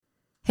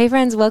Hey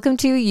friends, welcome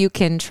to You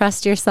Can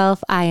Trust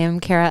Yourself. I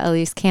am Kara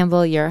Elise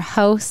Campbell, your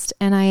host,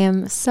 and I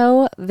am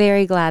so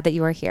very glad that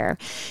you are here.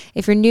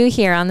 If you're new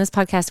here on this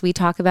podcast, we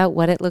talk about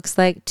what it looks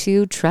like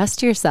to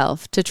trust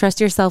yourself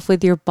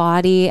with your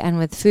body and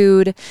with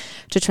food,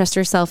 to trust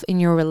yourself in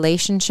your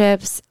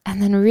relationships,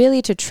 and then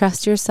really to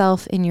trust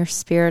yourself in your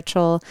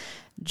spiritual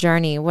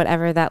journey,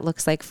 whatever that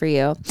looks like for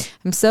you.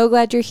 I'm so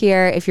glad you're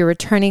here. If you're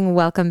returning,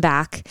 welcome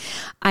back.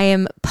 I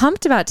am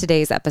pumped about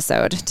today's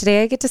episode.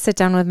 Today I get to sit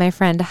down with my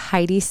friend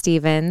Heidi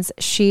Stevens.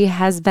 She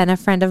has been a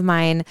friend of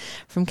mine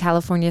from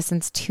California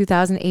since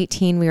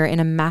 2018. We were in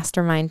a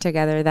mastermind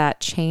together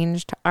that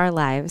changed our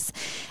lives.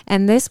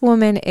 And this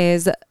woman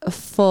is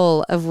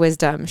full of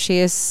wisdom. She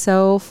is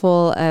so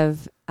full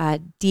of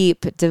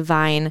deep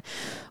divine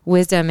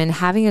wisdom, and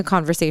having a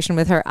conversation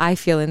with her, I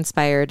feel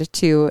inspired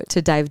to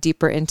dive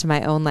deeper into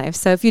my own life.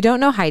 So if you don't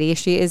know Heidi,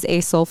 she is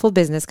a soulful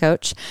business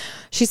coach.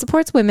 She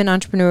supports women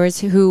entrepreneurs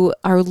who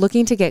are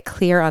looking to get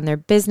clear on their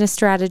business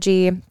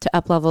strategy, to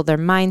uplevel their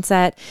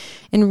mindset,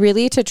 and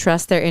really to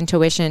trust their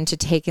intuition to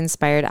take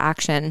inspired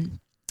action.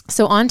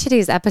 So on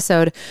today's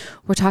episode,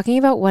 we're talking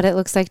about what it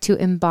looks like to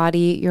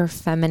embody your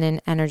feminine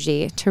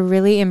energy, to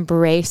really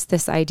embrace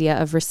this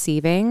idea of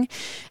receiving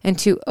and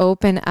to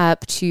open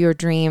up to your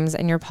dreams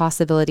and your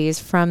possibilities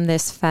from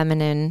this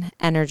feminine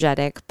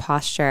energetic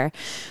posture.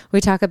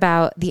 We talk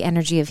about the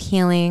energy of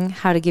healing,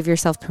 how to give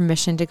yourself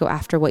permission to go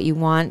after what you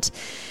want,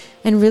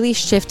 and really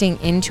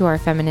shifting into our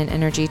feminine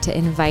energy to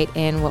invite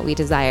in what we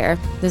desire.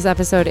 This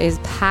episode is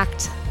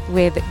packed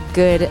with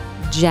good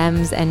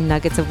gems and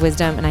nuggets of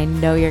wisdom, and I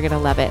know you're going to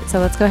love it. So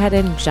let's go ahead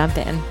and jump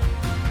in.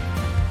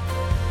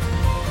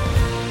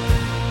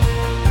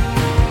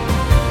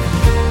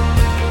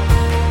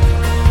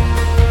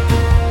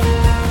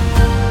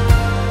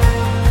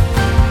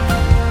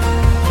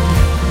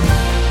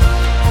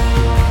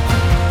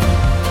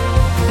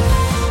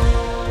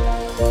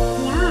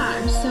 Yeah,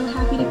 I'm so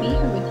happy to be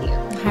here with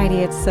you. Heidi,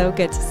 it's so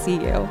good to see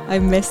you. I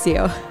miss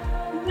you.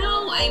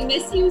 No, I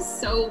miss you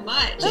so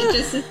much. It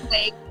just is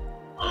like,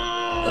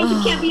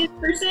 you can't be in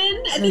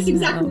person at this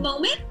exact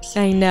moment.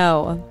 I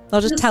know. I'll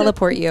just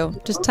teleport you.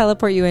 Just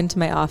teleport you into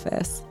my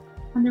office.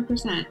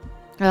 100%.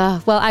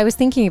 Well, I was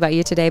thinking about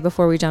you today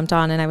before we jumped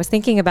on, and I was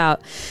thinking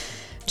about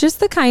just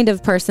the kind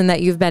of person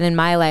that you've been in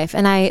my life.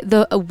 And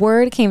a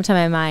word came to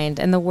my mind,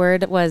 and the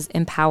word was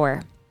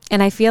empower.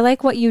 And I feel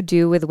like what you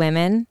do with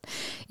women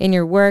in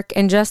your work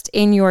and just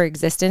in your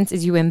existence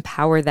is you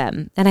empower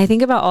them. And I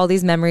think about all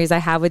these memories I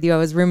have with you. I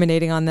was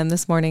ruminating on them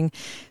this morning,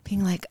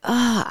 being like,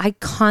 I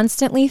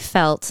constantly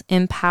felt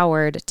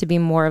empowered to be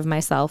more of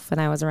myself when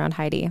I was around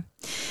Heidi.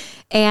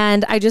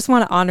 And I just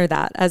want to honor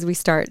that as we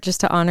start, just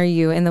to honor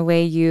you in the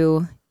way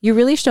you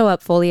really show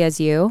up fully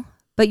as you,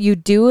 but you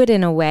do it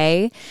in a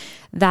way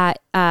that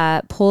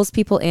pulls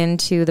people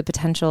into the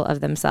potential of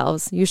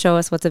themselves. You show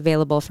us what's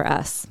available for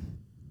us.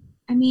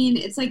 I mean,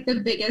 it's like the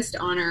biggest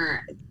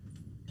honor,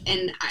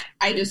 and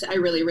I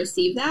really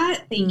receive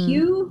that. Thank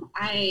you.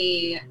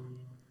 I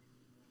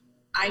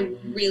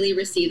really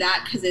receive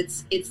that because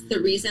it's the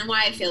reason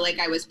why I feel like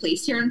I was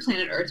placed here on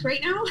planet Earth right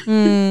now.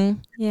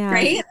 Yeah.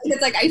 Right?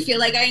 It's like I feel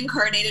like I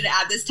incarnated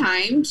at this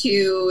time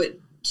to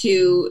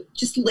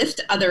just lift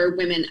other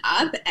women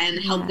up and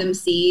help them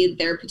see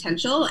their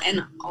potential,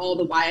 and all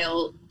the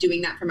while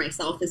doing that for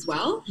myself as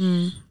well.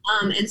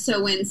 And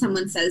so when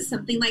someone says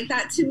something like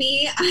that to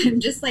me, I'm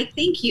just like,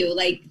 thank you.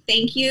 Like,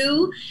 thank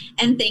you.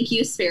 And thank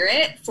you,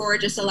 Spirit, for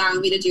just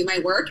allowing me to do my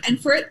work and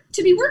for it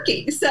to be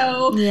working.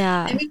 So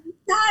yeah. I mean,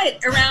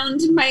 sat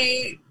around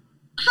my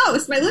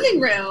house, my living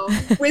room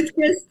with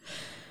just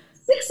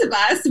 6 of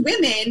us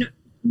women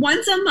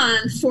once a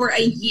month for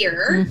a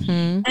year,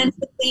 and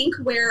to think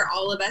where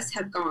all of us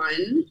have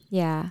gone.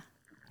 Yeah.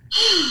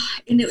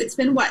 And it's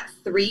been, what,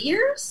 3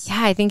 years?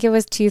 Yeah, I think it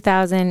was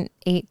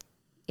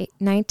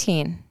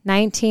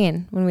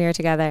 19 when we were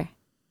together.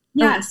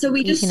 Yeah, so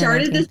we just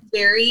started this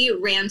very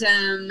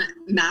random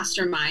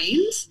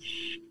mastermind,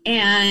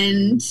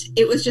 and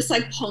it was just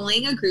like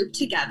pulling a group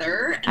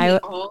together. And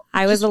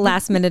I was the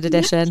last minute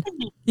addition.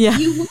 Yeah.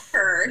 You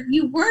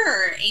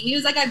were. Amy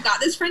was like, I've got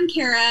this friend,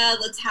 Kara.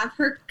 Let's have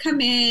her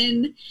come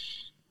in.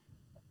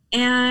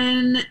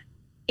 And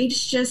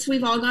it's just,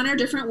 we've all gone our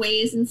different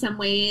ways in some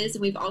ways,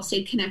 and we've all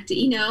stayed connected.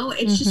 You know,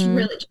 it's just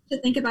really, just to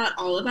think about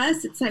all of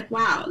us. It's like,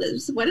 wow,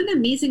 what an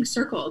amazing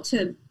circle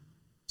to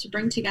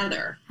bring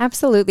together.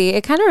 Absolutely.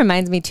 It kind of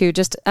reminds me too,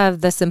 just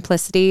of the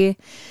simplicity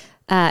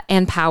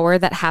and power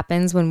that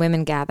happens when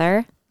women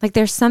gather. Like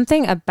there's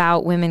something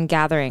about women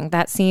gathering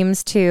that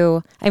seems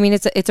to, I mean,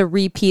 it's a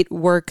repeat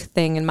work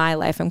thing in my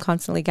life. I'm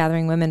constantly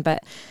gathering women,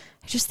 but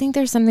I just think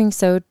there's something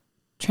so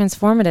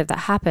transformative that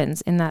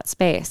happens in that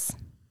space.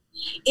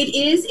 It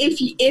is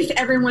if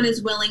everyone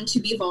is willing to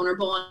be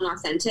vulnerable and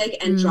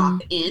authentic and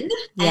drop in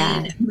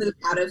and move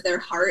out of their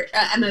heart,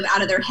 move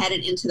out of their head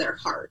and into their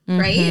heart,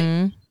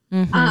 right?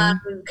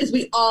 Because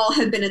we all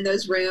have been in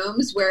those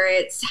rooms where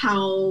it's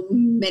how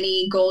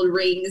many gold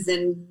rings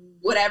and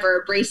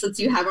whatever bracelets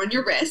you have on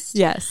your wrist.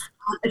 Yes.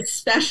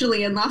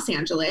 Especially in Los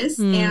Angeles.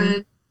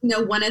 And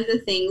one of the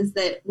things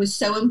that was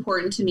so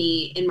important to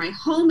me in my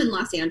home in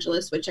Los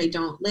Angeles, which I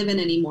don't live in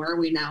anymore,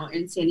 we're now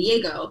in San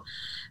Diego,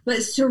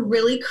 was to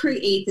really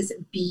create this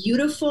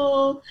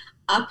beautiful,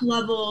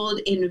 up-leveled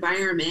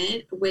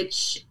environment,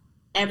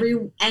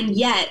 and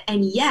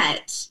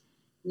yet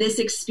this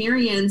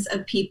experience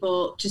of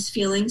people just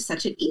feeling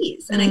such at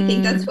ease. And I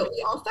think that's what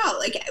we all felt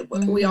like.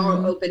 We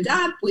all opened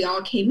up, we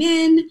all came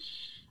in,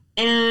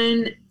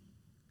 and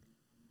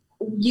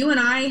you and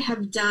I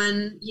have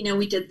done,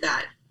 we did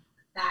that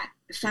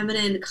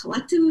feminine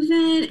collective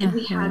event, and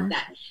we had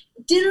that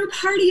dinner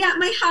party at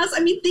my house. I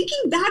mean,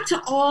 thinking back to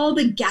all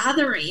the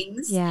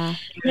gatherings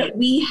that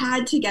we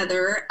had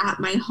together at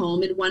my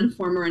home in one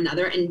form or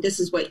another. And this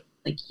is what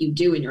like you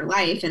do in your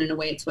life. And in a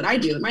way, it's what I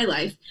do in my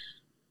life.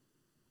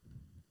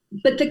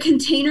 But the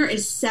container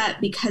is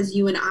set because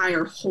you and I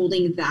are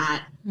holding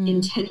that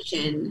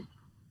intention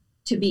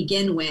to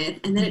begin with.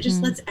 And then it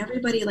just lets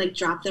everybody like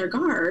drop their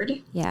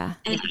guard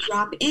and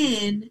drop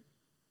in.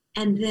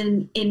 And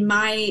then in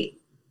my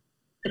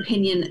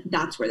opinion,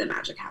 that's where the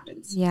magic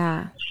happens.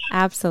 Yeah,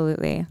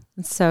 absolutely.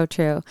 It's so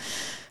true.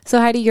 So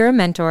Heidi, you're a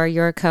mentor,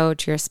 you're a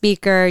coach, you're a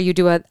speaker, you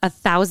do a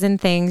thousand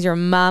things. You're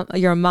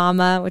a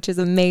mama, which is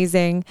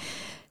amazing.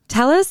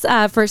 Tell us,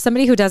 for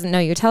somebody who doesn't know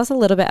you, tell us a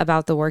little bit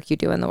about the work you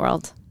do in the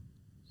world.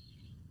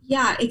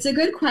 Yeah, it's a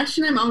good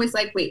question. I'm always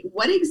like, wait,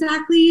 what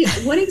exactly do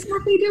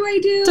I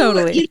do?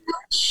 Totally.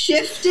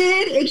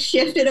 It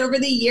shifted over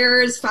the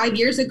years. 5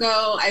 years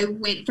ago, I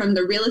went from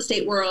the real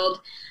estate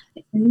world,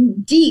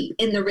 deep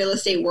in the real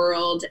estate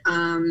world,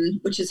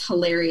 which is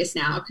hilarious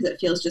now because it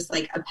feels just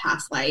like a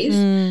past life,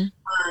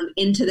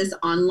 into this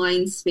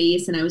online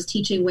space. And I was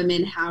teaching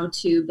women how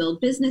to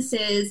build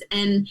businesses.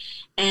 And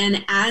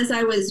as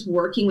I was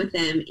working with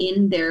them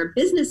in their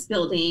business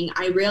building,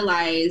 I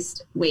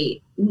realized,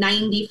 wait,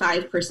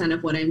 95%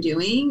 of what I'm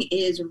doing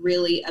is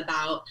really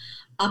about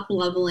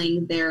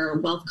up-leveling their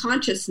wealth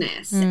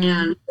consciousness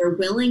and their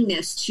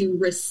willingness to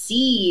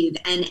receive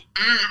and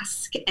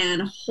ask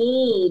and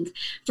hold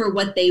for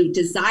what they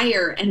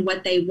desire and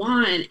what they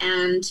want.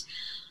 And,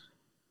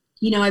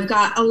 I've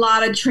got a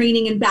lot of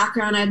training and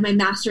background. I have my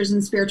master's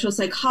in spiritual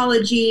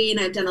psychology, and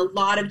I've done a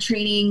lot of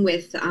training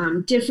with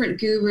different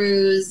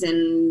gurus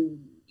and,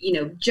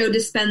 Joe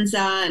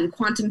Dispenza and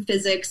quantum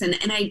physics.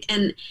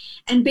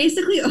 And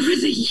basically over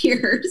the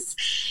years,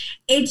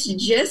 it's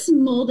just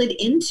molded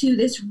into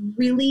this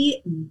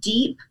really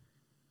deep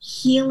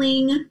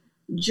healing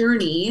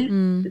journey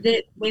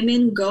that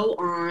women go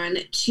on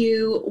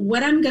to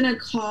what I'm going to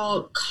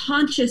call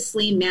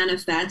consciously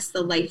manifest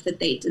the life that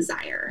they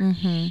desire.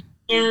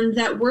 And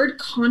that word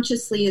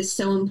consciously is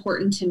so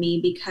important to me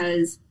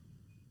because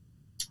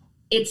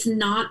it's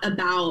not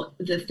about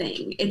the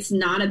thing. It's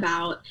not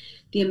about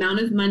the amount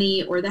of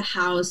money or the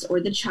house or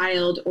the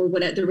child or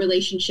what the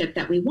relationship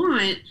that we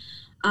want.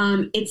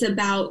 It's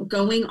about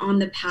going on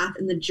the path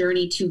and the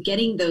journey to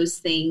getting those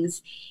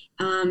things,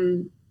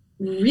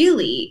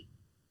 really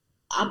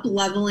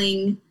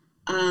up-leveling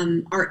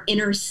our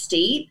inner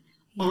state,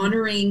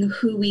 honoring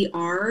who we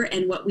are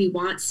and what we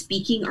want,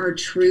 speaking our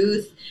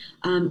truth,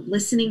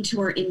 listening to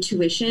our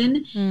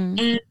intuition.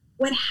 And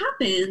what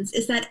happens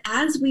is that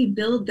as we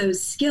build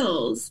those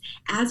skills,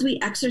 as we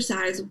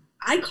exercise,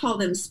 I call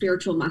them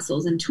spiritual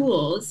muscles and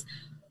tools,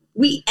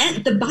 the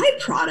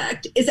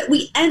byproduct is that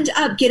we end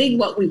up getting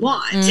what we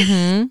want.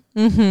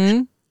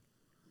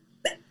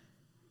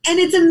 And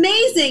it's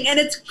amazing and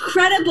it's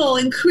credible,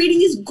 and creating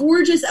these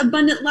gorgeous,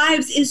 abundant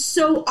lives is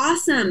so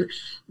awesome.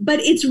 But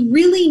it's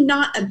really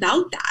not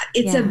about that.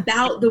 It's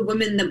about the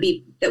women that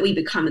we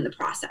become in the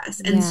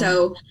process. And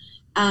so,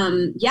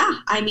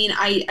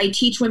 I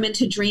teach women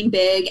to dream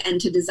big and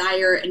to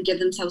desire and give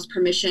themselves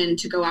permission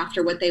to go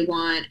after what they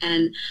want.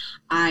 And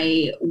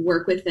I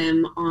work with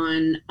them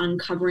on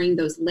uncovering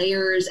those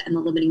layers and the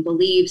limiting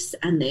beliefs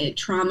and the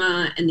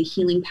trauma and the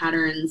healing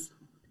patterns,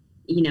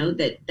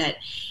 that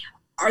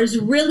are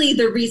really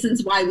the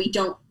reasons why we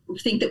don't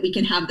think that we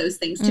can have those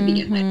things to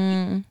begin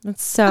with.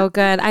 That's so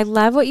good. I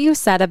love what you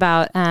said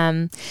about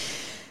the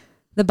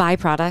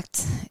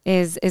byproduct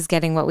is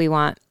getting what we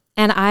want.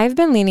 And I've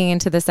been leaning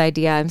into this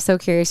idea. I'm so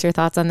curious your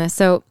thoughts on this.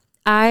 So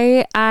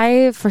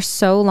I for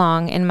so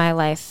long in my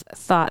life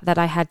thought that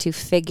I had to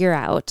figure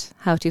out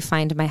how to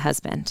find my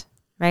husband,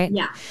 right?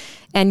 Yeah.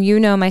 And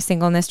my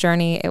singleness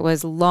journey, it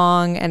was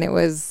long and it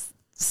was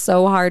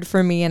so hard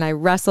for me, and I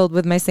wrestled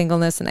with my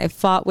singleness and I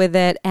fought with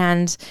it.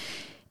 And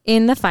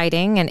in the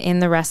fighting and in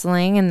the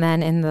wrestling and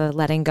then in the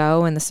letting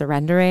go and the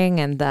surrendering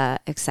and the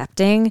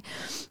accepting,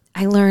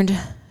 I learned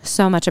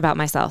so much about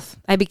myself.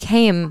 I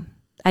became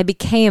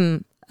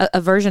a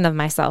version of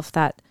myself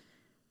that,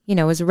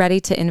 was ready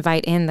to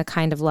invite in the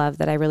kind of love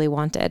that I really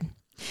wanted.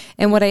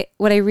 And what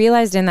I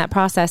realized in that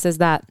process is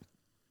that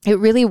it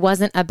really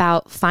wasn't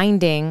about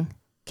finding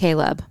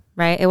Caleb,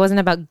 right? It wasn't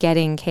about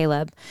getting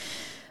Caleb,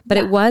 but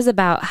it was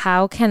about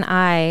how can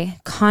I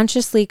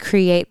consciously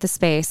create the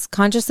space,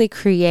 consciously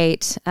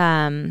create,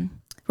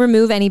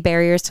 remove any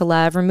barriers to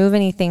love, remove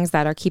any things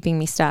that are keeping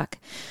me stuck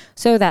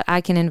so that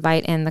I can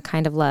invite in the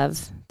kind of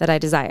love that I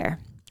desire,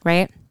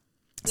 right?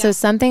 So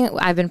something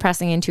I've been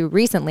pressing into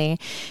recently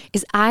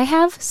is I'm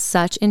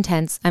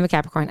a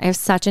Capricorn. I have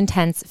such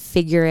intense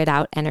figure it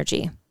out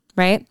energy.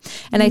 Right.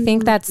 And I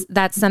think that's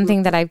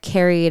something that I've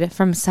carried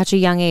from such a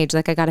young age.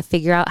 Like I got to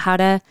figure out how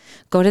to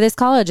go to this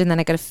college, and then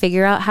I got to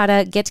figure out how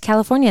to get to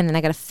California, and then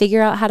I got to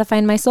figure out how to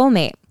find my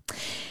soulmate.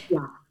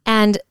 Yeah.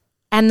 And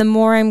the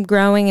more I'm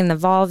growing and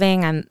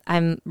evolving,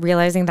 I'm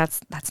realizing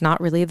that's not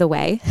really the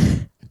way.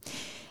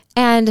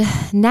 And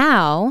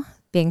now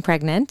being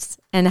pregnant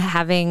and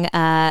having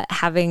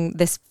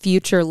this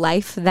future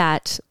life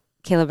that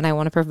Caleb and I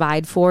want to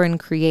provide for and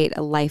create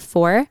a life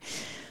for,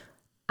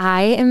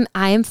 I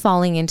am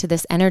falling into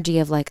this energy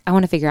of like, I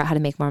want to figure out how to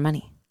make more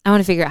money.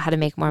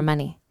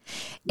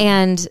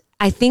 And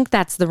I think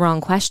that's the wrong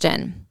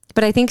question.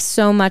 But I think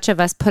so much of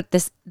us put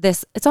this,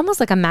 it's almost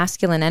like a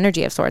masculine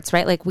energy of sorts,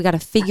 right? Like we got to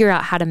figure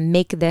out how to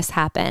make this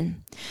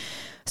happen.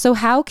 So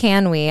how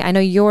can we, I know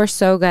you're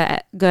so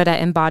good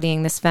at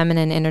embodying this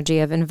feminine energy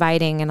of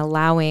inviting and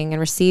allowing and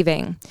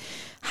receiving.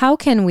 How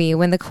can we,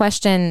 when the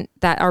question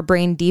that our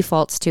brain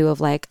defaults to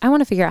of like, I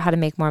want to figure out how to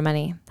make more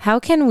money, how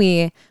can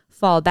we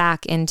fall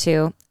back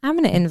into, I'm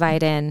going to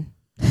invite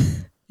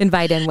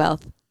in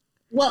wealth?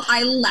 Well,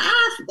 I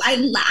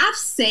laugh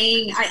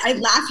saying, I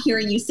laugh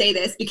hearing you say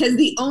this, because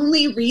the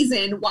only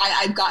reason why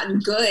I've gotten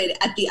good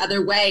at the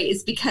other way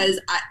is because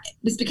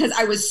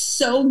I was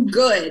so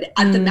good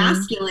at the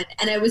masculine,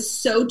 and I was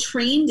so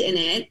trained in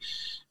it,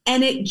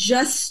 and it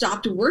just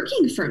stopped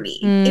working for me.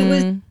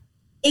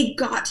 It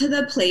got to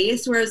the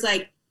place where I was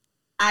like,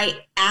 I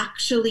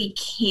actually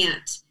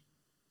can't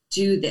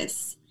do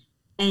this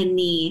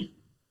any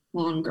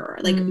longer.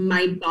 Like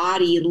my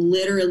body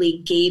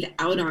literally gave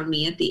out on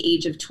me at the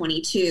age of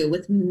 22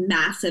 with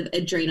massive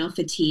adrenal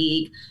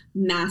fatigue,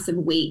 massive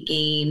weight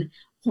gain,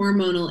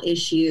 hormonal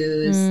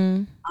issues.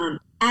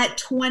 At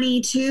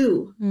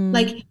 22,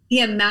 like the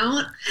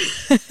amount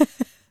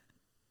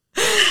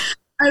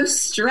of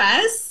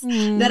stress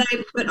that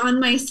I put on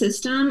my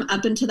system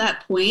up until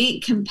that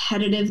point,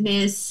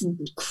 competitiveness,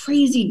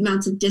 crazy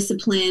amounts of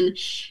discipline,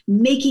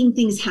 making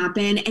things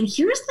happen. And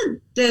here's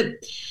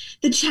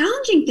the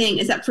challenging thing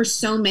is that for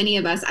so many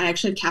of us, I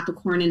actually have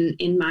Capricorn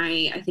in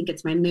my, I think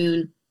it's my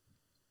moon,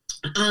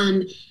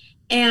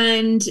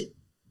 and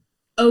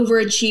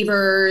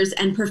overachievers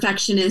and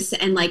perfectionists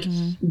and like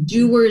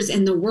doers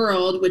in the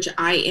world, which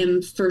I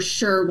am for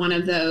sure one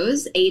of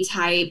those.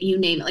 A-type, you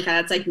name it, like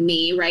that's like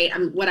me, right?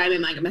 I'm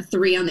a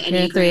 3 on the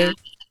Enneagram.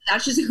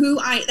 That's just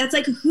that's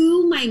like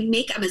who my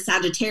make. I'm a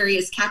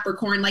Sagittarius,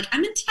 Capricorn. Like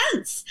I'm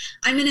intense.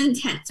 I'm an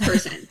intense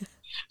person.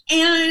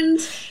 And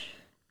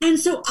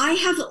so I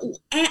have,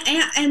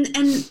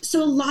 and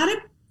so a lot of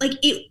like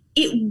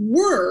it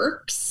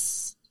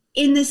works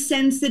in the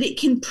sense that it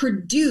can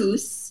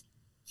produce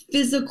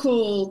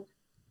physical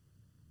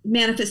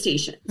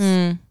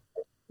manifestations.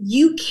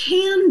 You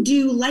can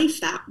do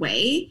life that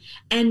way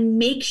and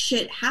make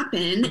shit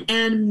happen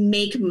and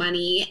make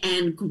money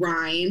and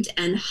grind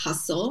and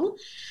hustle.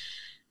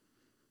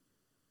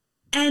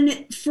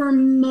 And for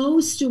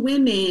most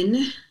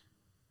women,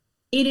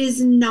 it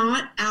is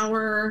not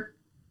our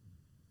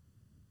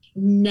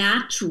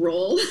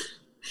natural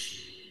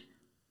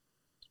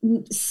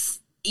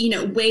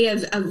way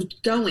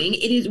of going.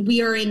 It is,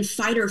 we are in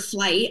fight or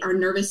flight. Our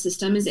nervous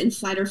system is in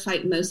flight or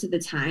fight most of the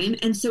time.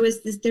 And so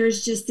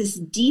there's just this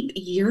deep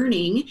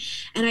yearning.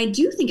 And I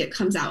do think it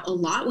comes out a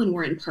lot when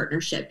we're in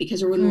partnership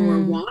when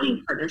we're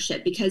wanting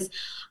partnership, because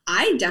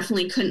I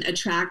definitely couldn't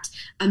attract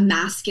a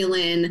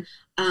masculine,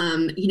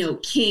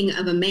 king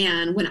of a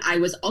man when I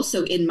was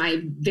also in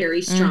my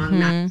very strong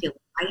masculine.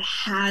 I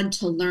had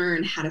to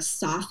learn how to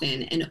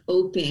soften and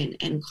open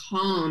and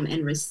calm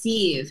and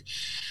receive.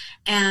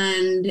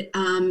 And,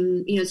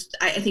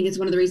 I think it's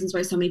one of the reasons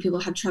why so many people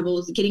have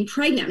trouble getting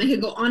pregnant. I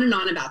could go on and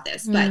on about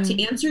this, but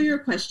to answer your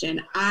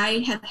question,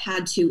 I have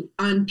had to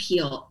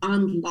unpeel,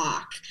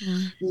 unlock,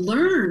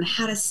 learn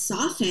how to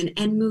soften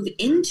and move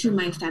into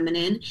my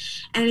feminine.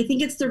 And I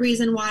think it's the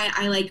reason why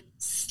I like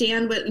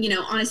stand with,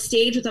 on a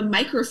stage with a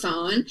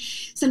microphone,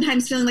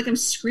 sometimes feeling like I'm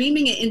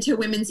screaming it into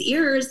women's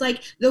ears,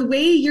 like the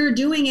way you're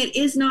doing it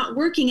is not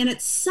working. And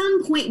at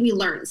some point we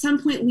learn,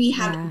 some point we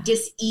have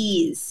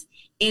dis-ease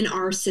in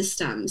our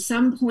system.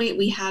 Some point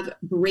we have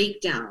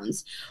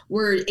breakdowns.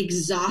 We're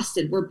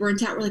exhausted. We're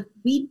burnt out. We're like,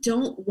 we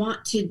don't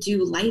want to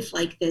do life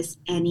like this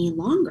any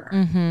longer.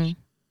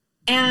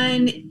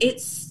 And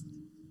it's,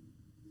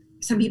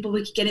 some people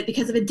would get it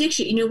because of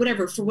addiction,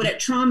 whatever, for what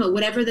trauma,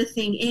 whatever the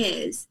thing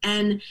is.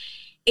 And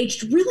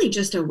it's really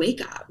just a wake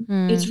up.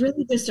 It's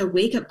really just a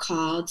wake up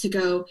call to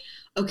go,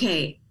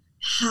 okay,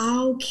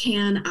 how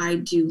can I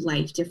do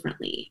life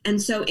differently?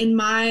 And so in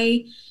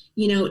my,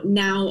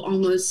 now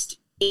almost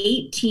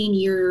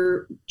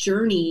 18-year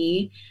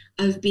journey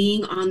of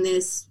being on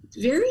this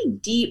very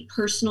deep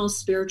personal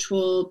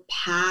spiritual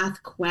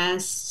path,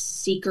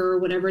 quest, seeker,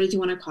 whatever it is you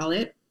want to call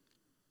it,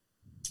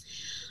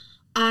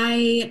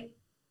 I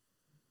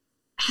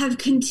have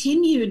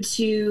continued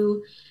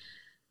to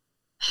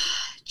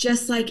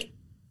just like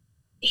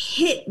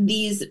hit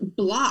these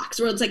blocks,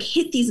 or it's like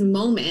hit these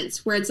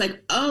moments where it's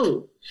like,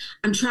 oh,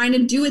 I'm trying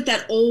to do it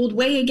that old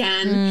way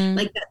again.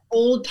 Like that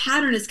old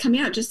pattern is coming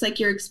out, just like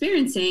you're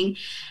experiencing.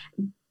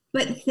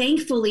 But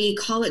thankfully,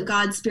 call it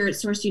God, spirit,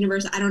 source,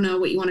 universe, I don't know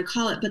what you want to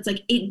call it, but it's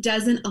like, it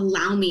doesn't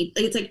allow me.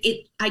 It's like,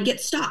 I get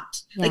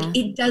stopped. Yeah. Like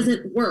it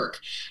doesn't work.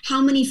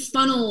 How many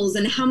funnels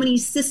and how many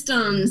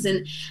systems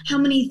and how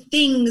many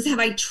things have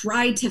I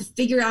tried to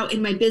figure out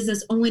in my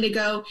business only to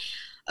go,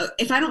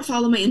 if I don't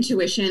follow my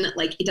intuition,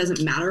 like it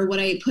doesn't matter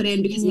what I put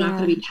in because I'm not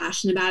going to be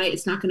passionate about it.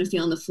 It's not going to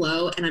feel in the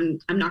flow, and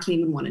I'm not going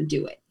to even want to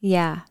do it.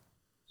 Yeah.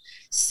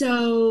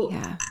 So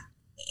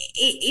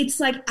it's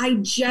like, I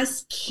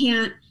just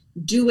can't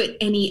do it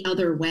any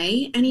other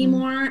way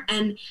anymore.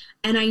 And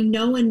I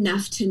know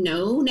enough to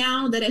know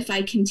now that if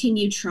I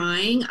continue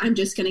trying, I'm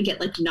just going to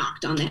get like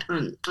knocked on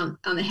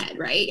the head.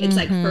 Right. It's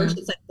like, first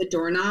it's like the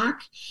door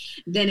knock,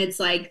 then it's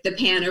like the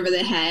pan over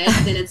the head.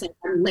 Then it's like,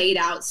 I'm laid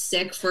out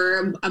sick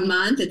for a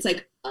month. It's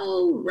like,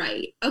 oh,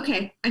 right.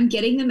 Okay. I'm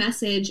getting the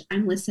message.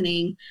 I'm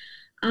listening.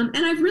 And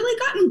I've really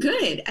gotten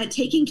good at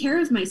taking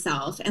care of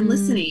myself and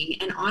listening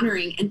and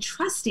honoring and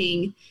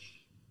trusting,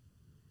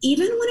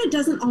 even when it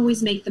doesn't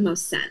always make the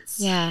most sense.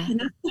 Yeah.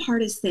 And that's the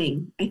hardest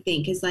thing, I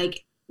think, is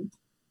like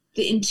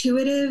the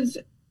intuitive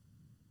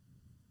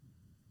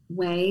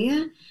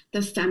way,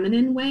 the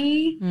feminine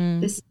way,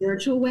 the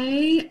spiritual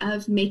way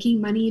of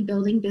making money,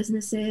 building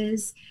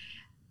businesses,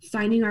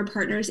 finding our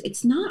partners.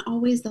 It's not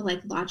always the like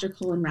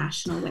logical and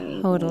rational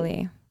way.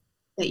 Totally.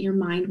 That your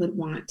mind would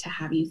want to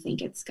have you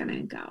think it's going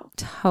to go.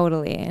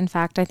 Totally. In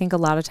fact, I think a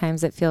lot of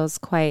times it feels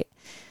quite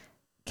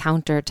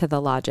counter to the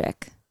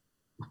logic.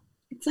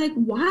 It's like,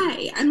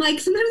 why? I'm like,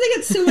 sometimes I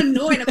get so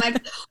annoyed. I'm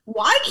like,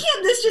 why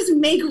can't this just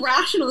make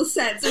rational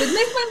sense? It would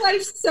make my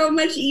life so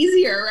much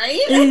easier,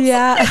 right?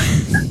 Yeah.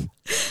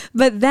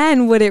 But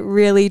then would it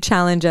really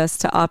challenge us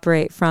to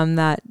operate from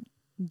that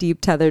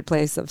deep tethered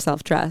place of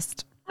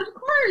self-trust? Of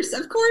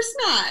course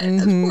not.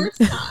 Of course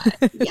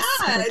not. Yeah.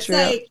 So it's true.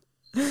 Like,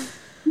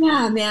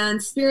 yeah, man,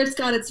 spirit's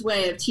got its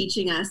way of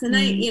teaching us. And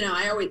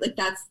I always like,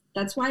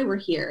 that's why we're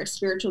here.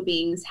 Spiritual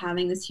beings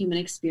having this human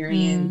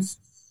experience.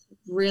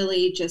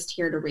 Really just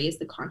here to raise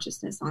the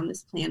consciousness on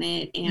this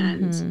planet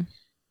and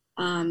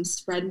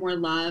spread more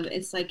love.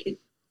 It's like,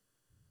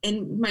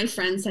 and my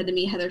friend said to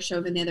me, Heather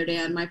Chauvin, the other day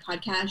on my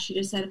podcast, she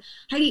just said,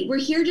 Heidi, we're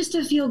here just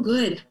to feel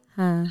good.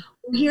 We're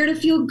here to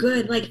feel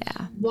good. Like,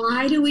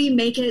 why do we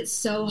make it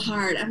so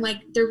hard? I'm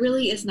like, there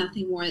really is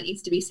nothing more that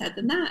needs to be said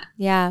than that.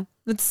 Yeah.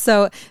 It's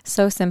so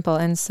simple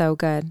and so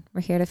good.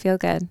 We're here to feel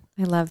good.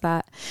 I love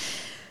that.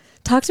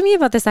 Talk to me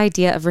about this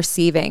idea of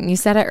receiving. You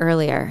said it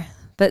earlier.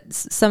 But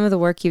some of the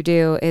work you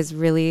do is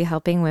really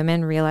helping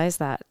women realize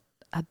that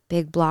a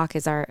big block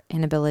is our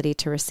inability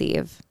to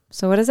receive.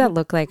 So what does that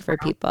look like for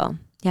people?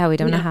 Yeah, we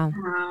don't know how.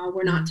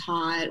 We're not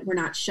taught. We're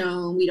not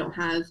shown. We don't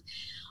have,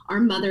 our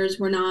mothers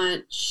were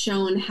not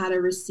shown how to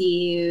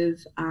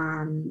receive.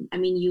 I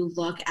mean, you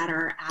look at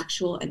our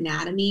actual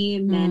anatomy,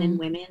 men and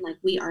women, like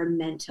we are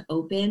meant to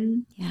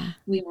open. Yeah.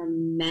 We are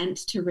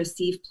meant to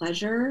receive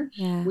pleasure.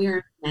 Yeah. We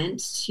are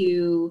meant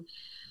to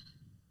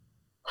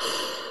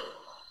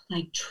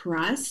like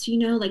trust,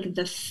 like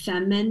the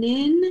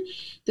feminine.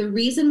 The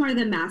reason why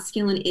the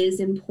masculine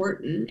is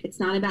important, it's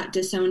not about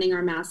disowning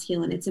our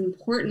masculine. It's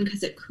important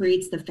because it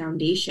creates the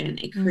foundation.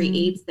 It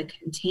creates the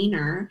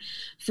container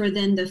for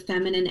then the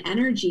feminine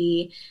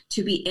energy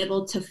to be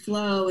able to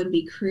flow and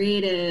be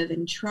creative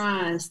and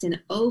trust and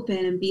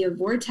open and be a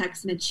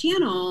vortex and a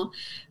channel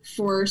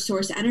for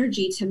source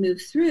energy to move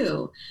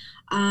through.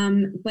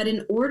 But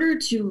in order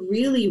to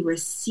really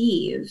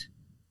receive,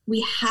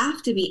 we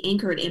have to be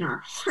anchored in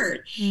our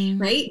heart,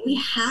 right? We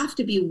have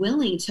to be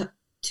willing to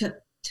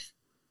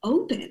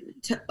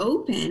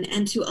open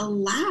and to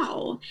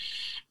allow.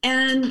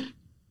 And,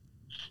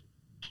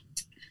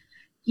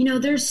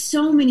 there's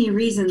so many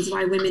reasons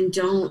why women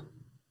don't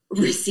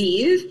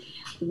receive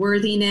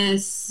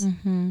wealthiness,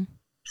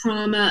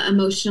 trauma,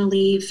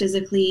 emotionally,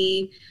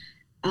 physically,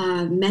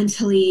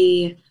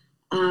 mentally.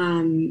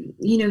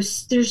 We're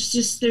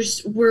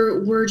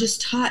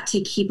just taught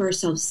to keep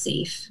ourselves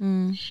safe.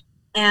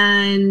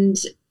 And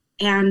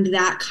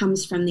that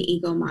comes from the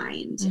ego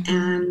mind.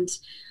 And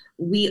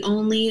we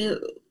only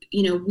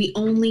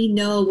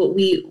know what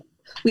we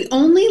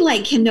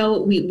only can know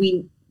what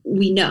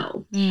we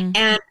know.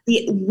 And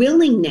the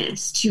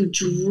willingness to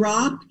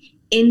drop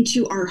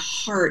into our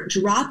heart,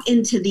 drop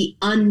into the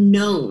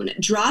unknown,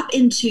 drop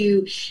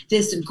into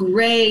this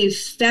gray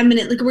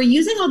feminine, like we're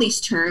using all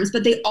these terms,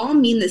 but they all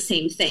mean the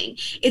same thing.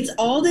 It's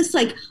all this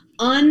like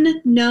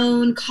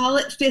unknown, call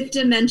it fifth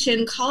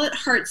dimension, call it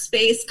heart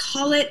space,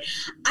 call it,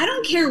 I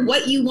don't care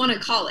what you want to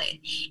call it.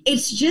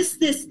 It's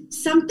just this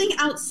something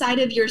outside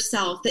of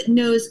yourself that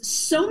knows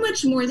so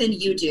much more than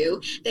you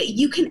do that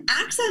you can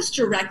access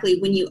directly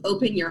when you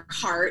open your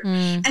heart,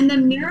 and the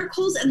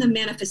miracles and the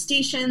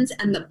manifestations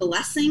and the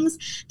blessings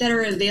that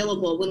are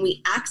available when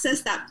we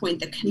access that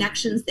point, the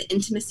connections, the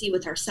intimacy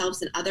with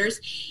ourselves and others,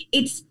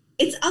 it's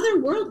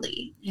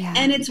otherworldly.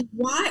 And it's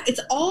why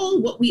it's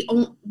all what we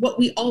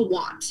all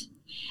want.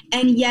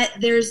 And yet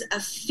there's a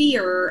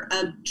fear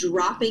of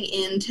dropping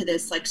into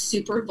this like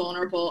super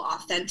vulnerable,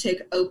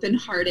 authentic,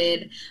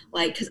 open-hearted,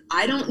 like, because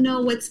I don't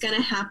know what's going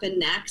to happen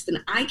next,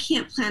 and I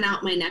can't plan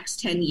out my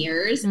next 10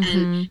 years.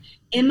 And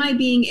am I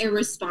being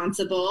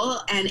irresponsible?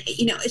 And,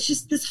 you know, it's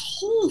just this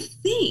whole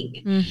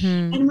thing.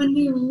 And when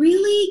we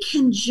really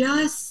can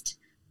just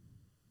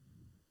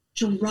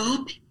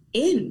drop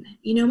in,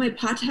 you know, my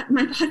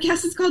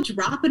podcast is called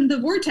Drop in the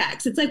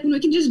Vortex. It's like when we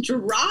can just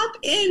drop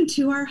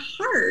into our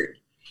heart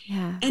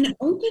and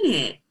open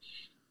it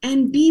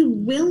and be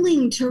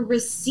willing to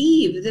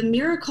receive the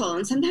miracle.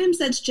 And sometimes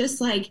that's just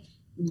like,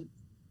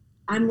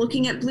 I'm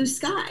looking at blue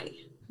sky.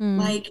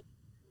 Like,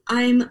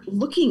 I'm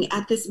looking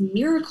at this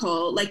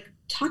miracle. Like,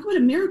 talk about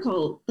a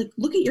miracle. Like,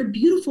 look at your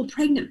beautiful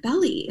pregnant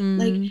belly.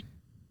 Like,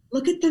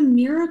 look at the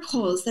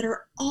miracles that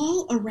are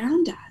all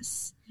around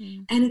us.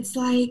 And it's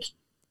like,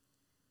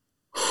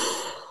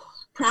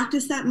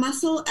 practice that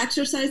muscle,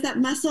 exercise that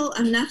muscle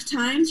enough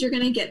times, you're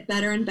going to get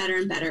better and better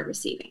and better at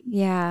receiving.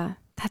 Yeah,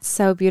 that's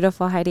so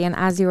beautiful, Heidi. And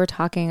as you were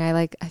talking,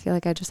 I feel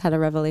like I just had a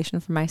revelation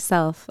for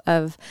myself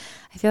of,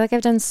 I feel like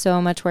I've done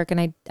so much work,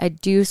 and I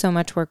do so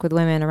much work with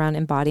women around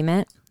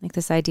embodiment, like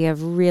this idea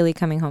of really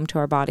coming home to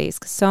our bodies.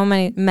 Because so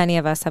many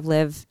of us have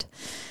lived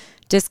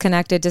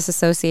disconnected,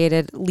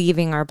 disassociated,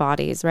 leaving our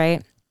bodies,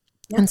 right?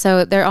 And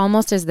so there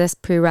almost is this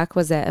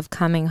prerequisite of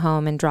coming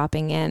home and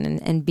dropping in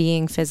and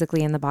being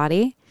physically in the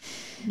body.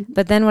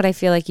 But then what I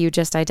feel like you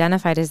just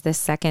identified is this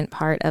second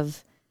part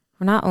of,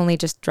 we're not only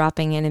just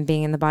dropping in and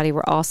being in the body,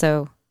 we're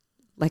also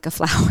like a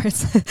flower.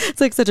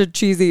 It's like such a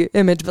cheesy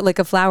image, but like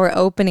a flower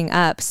opening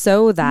up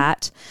so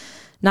that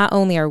not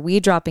only are we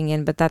dropping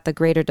in, but that the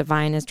greater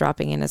divine is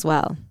dropping in as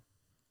well.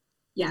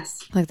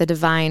 Yes. Like the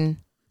divine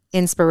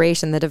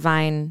inspiration, the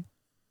divine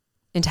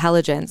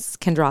intelligence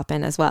can drop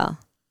in as well.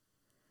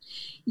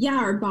 Yeah,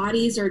 our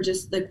bodies are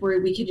just like where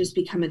we could just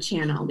become a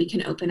channel. We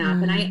can open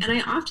up. And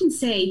I often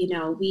say, you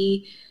know,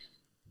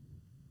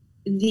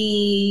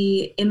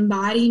 the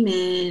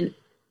embodiment,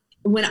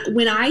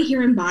 when I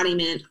hear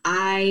embodiment,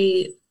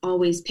 I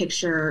always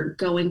picture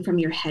going from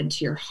your head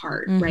to your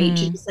heart, right?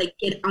 To just like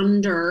get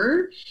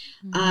under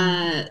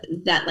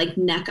that like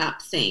neck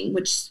up thing,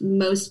 which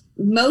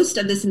most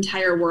of this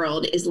entire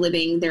world is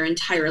living their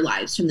entire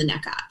lives from the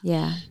neck up.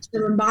 Yeah.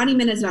 So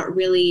embodiment is about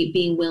really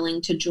being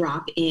willing to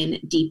drop in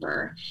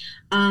deeper.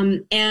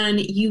 And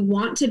you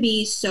want to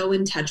be so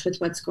in touch with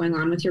what's going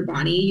on with your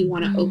body. You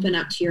want to open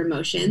up to your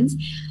emotions,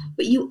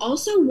 but you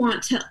also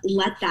want to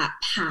let that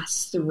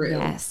pass through,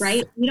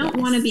 right? We don't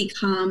want to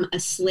become a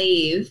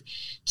slave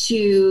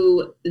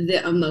to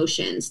the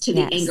emotions, to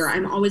the anger.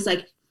 I'm always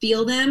like,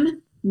 feel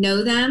them,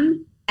 know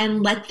them,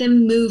 and let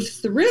them move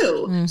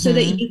through so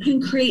that you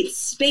can create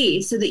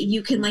space, so that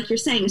you can, like you're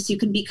saying, so you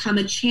can become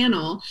a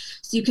channel,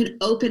 so you can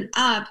open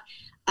up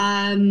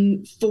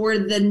for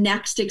the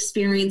next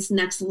experience,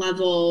 next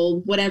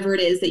level, whatever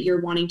it is that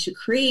you're wanting to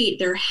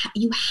create.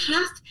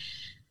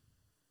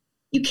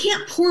 You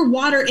can't pour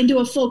water into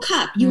a full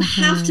cup. You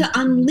have to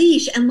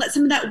unleash and let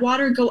some of that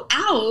water go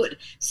out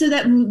so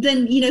that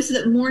then, you know, so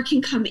that more can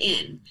come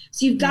in.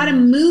 So you've got to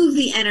move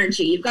the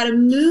energy. You've got to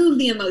move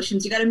the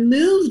emotions. You got to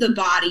move the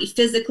body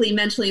physically,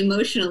 mentally,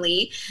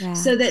 emotionally,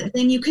 so that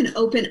then you can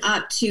open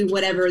up to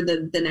whatever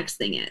the next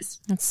thing is.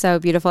 That's so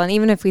beautiful. And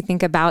even if we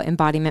think about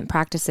embodiment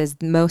practices,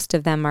 most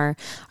of them are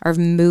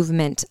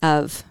movement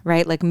of,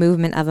 right? Like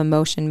movement of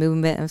emotion,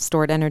 movement of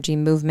stored energy,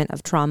 movement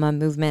of trauma,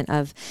 movement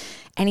of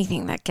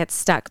anything that gets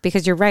stuck,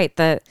 because you're right,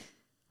 the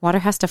water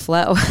has to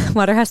flow.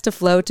 Water has to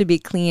flow to be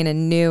clean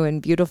and new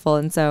and beautiful.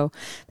 And so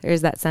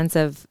there's that sense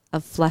of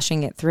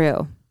flushing it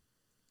through.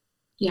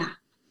 Yeah.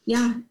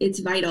 Yeah. It's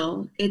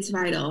vital. It's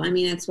vital. I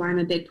mean, that's why I'm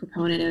a big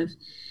proponent of,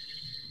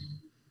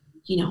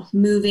 you know,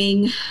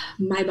 moving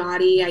my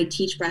body. I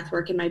teach breath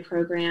work in my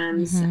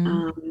programs.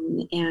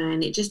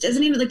 And it just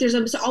doesn't even like,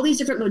 there's all these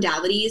different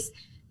modalities.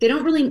 They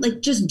don't really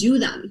like just do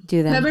them.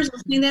 Whoever's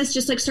listening to this,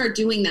 just like start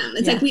doing them.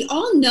 It's like we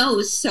all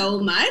know so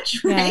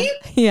much, right?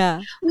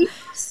 Yeah. We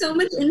have so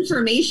much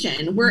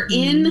information. We're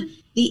in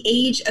the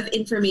age of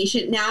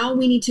information. Now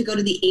we need to go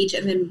to the age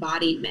of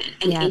embodiment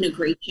and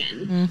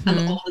integration of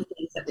all the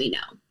things that we know.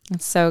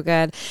 It's so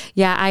good.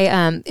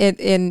 Yeah.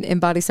 In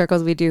Embody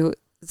Circles, we do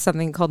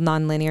something called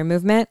nonlinear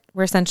movement,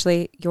 where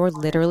essentially you're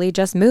literally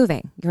just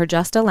moving. You're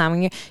just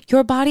allowing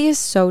your body is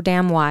so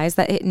damn wise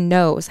that it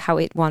knows how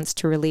it wants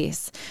to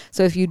release.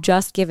 So if you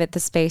just give it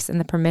the space and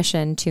the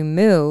permission to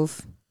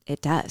move,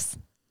 it does.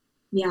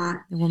 Yeah.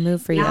 It will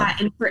move for you. Yeah.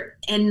 And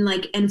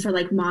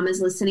for mamas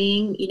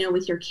listening, you know,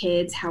 with your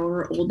kids,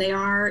 however old they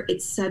are,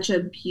 it's such a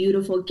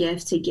beautiful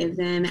gift to give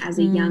them as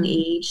a young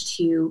age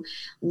to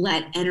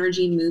let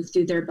energy move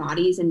through their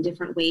bodies in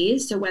different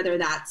ways. So whether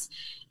that's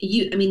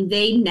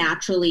they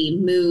naturally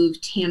move,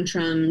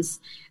 tantrums,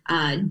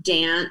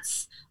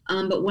 dance,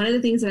 But one of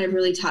the things that I've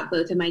really taught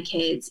both of my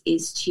kids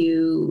is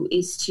to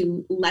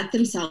let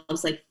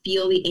themselves like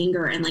feel the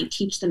anger and like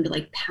teach them to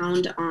like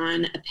pound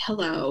on a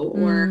pillow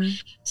or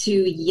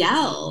to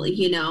yell, or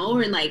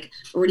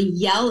to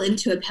yell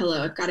into a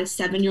pillow. I've got a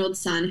 7-year-old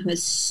son who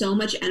has so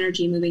much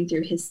energy moving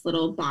through his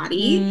little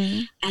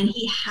body, and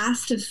he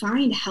has to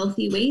find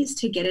healthy ways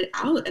to get it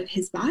out of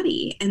his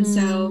body. And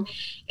so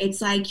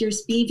it's like, you're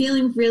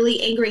feeling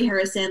really angry,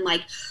 Harrison,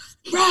 like,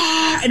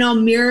 rah, and I'll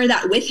mirror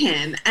that with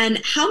him.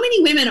 And how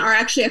many women are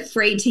actually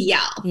afraid to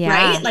yell,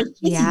 right? Like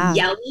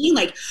yelling,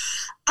 like,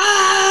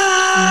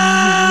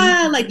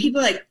 like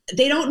people like,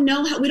 they don't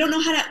know how,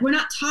 we're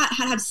not taught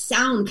how to have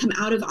sound come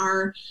out of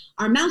our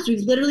mouths.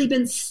 We've literally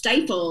been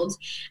stifled,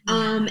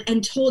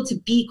 and told to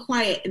be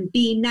quiet and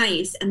be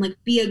nice and like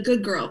be a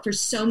good girl for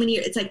so many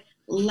years. It's like,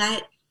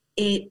 let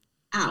it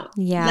out.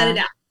 Yeah. Let it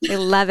out. I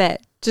love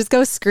it. Just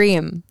go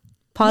scream.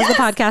 Pause the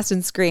podcast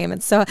and scream.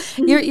 And so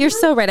you're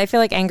so right. I feel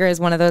like anger is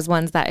one of those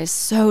ones that is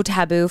so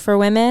taboo for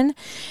women.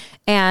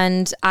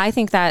 And I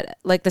think that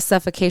like the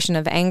suffocation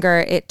of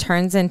anger, it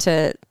turns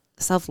into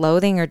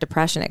self-loathing or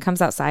depression. It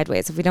comes out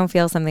sideways. If we don't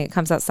feel something, it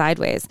comes out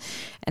sideways.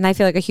 And I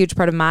feel like a huge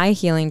part of my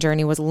healing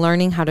journey was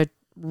learning how to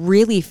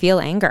really feel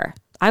anger.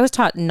 I was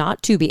taught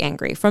not to be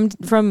angry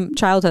from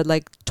childhood,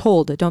 like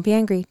told, don't be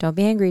angry, don't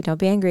be angry, don't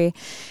be angry.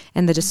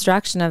 And the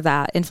destruction of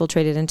that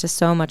infiltrated into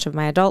so much of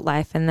my adult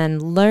life. And then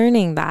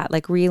learning that,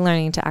 like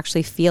relearning to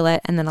actually feel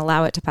it and then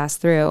allow it to pass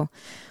through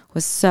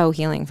was so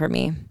healing for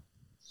me.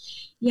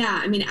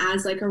 Yeah. I mean,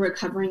 as like a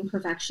recovering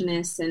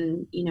perfectionist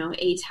and,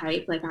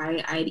 A-type, like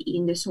I had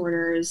eating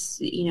disorders,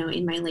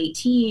 in my late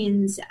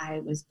teens.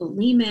 I was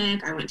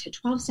bulimic. I went to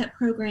 12-step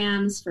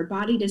programs for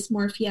body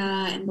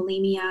dysmorphia and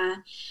bulimia.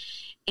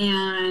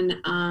 And,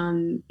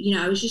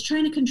 I was just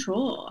trying to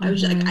control. I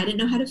was like, I didn't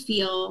know how to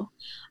feel.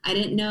 I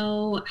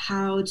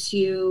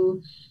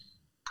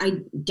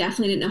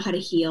definitely didn't know how to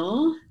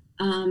heal.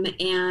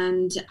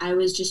 And I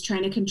was just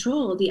trying to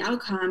control the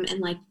outcome and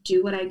like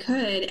do what I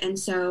could. And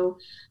so,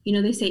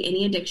 they say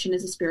any addiction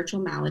is a spiritual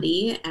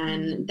malady.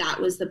 And that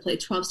was the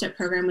place. 12-step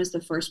program was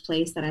the first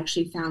place that I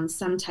actually found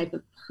some type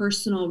of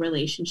personal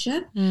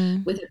relationship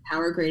with a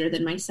power greater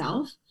than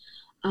myself.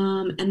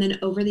 And then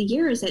over the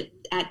years at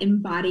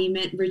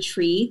embodiment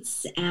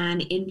retreats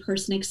and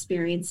in-person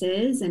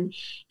experiences and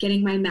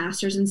getting my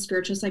master's in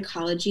spiritual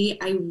psychology,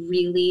 I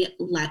really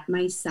let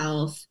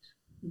myself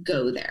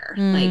go there.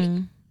 Like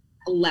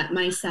let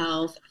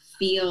myself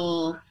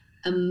feel,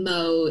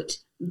 emote,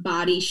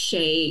 body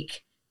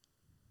shake,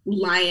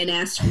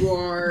 lioness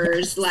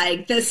roars,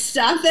 like the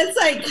stuff that's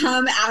like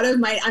come out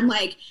of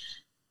I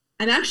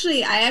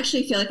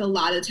actually feel like a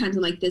lot of times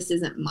I'm like, this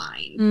isn't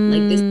mine.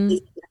 Like this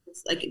is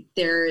like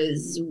there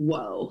is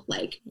woe,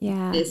 like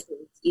this is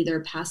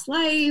either past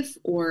life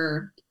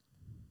or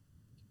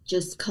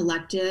just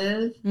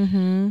collective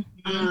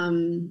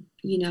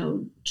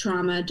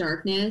trauma,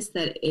 darkness,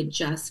 that it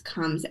just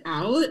comes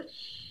out.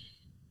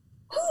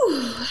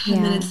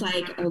 And then it's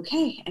like,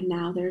 okay, and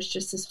now there's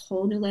just this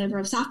whole new layer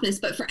of softness.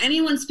 But for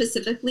anyone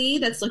specifically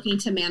that's looking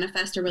to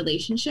manifest a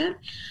relationship,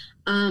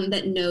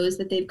 that knows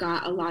that they've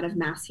got a lot of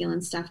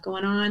masculine stuff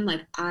going on,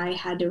 like I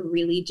had to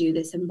really do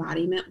this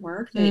embodiment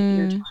work that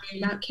you're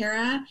talking about,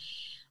 Kara,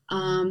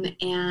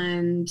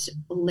 and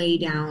lay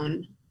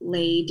down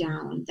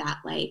that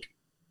like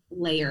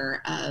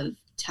layer of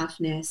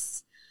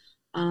toughness,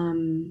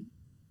 and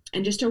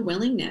just a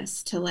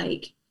willingness to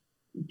like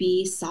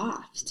be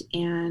soft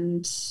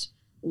and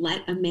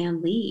let a man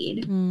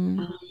lead.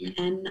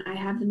 And I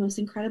have the most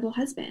incredible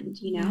husband,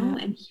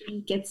 and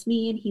he gets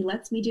me and he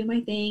lets me do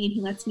my thing and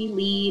he lets me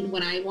lead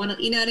when I want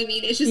to, you know what I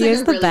mean? It's just he like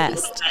is the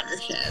best.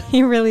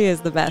 He really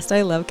is the best.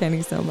 I love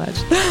Kenny so much.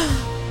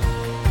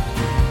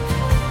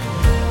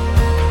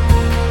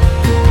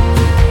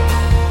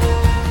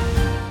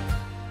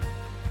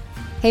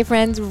 Hey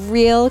friends,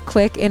 real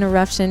quick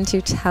interruption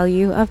to tell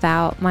you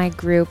about my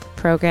group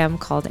program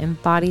called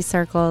Embody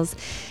Circles.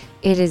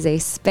 It is a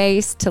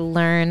space to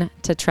learn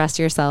to trust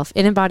yourself.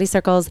 In Embody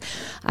Circles,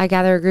 I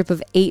gather a group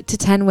of 8 to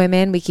 10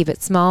 women. We keep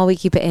it small, we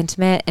keep it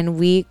intimate, and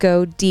we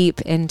go deep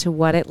into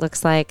what it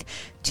looks like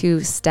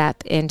to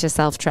step into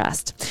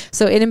self-trust.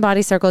 So in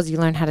Embody Circles, you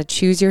learn how to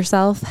choose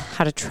yourself,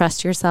 how to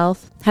trust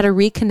yourself, how to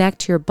reconnect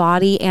to your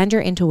body and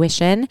your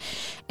intuition,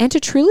 and to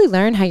truly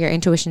learn how your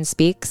intuition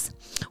speaks.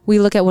 We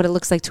look at what it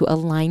looks like to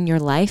align your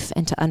life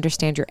and to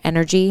understand your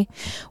energy.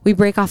 We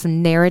break off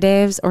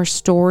narratives or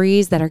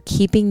stories that are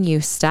keeping you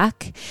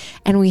stuck,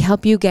 and we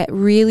help you get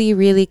really,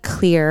 really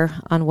clear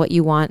on what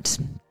you want.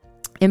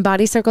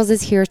 Embody Circles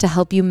is here to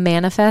help you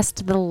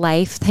manifest the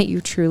life that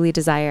you truly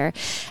desire.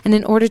 And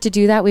in order to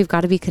do that, we've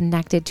got to be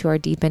connected to our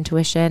deep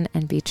intuition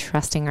and be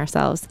trusting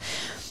ourselves.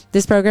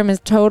 This program is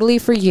totally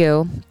for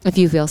you if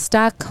you feel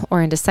stuck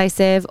or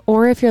indecisive,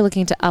 or if you're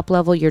looking to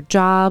up-level your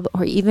job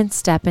or even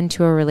step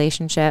into a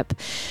relationship.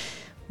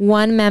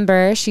 One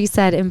member, she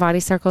said Embody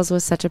Circles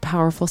was such a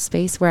powerful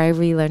space where I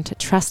really learned to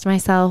trust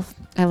myself.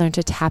 I learned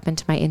to tap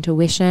into my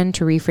intuition,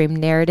 to reframe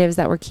narratives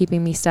that were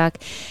keeping me stuck,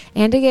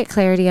 and to get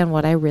clarity on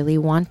what I really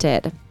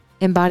wanted.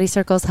 Embody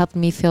Circles helped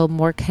me feel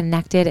more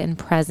connected and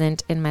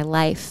present in my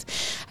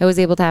life. I was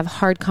able to have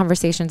hard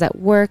conversations at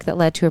work that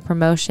led to a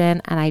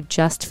promotion, and I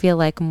just feel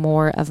like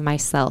more of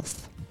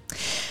myself.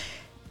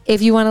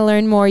 If you want to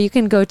learn more, you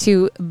can go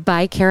to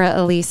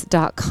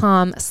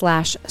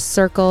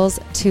bykaraelise.com/circles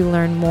to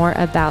learn more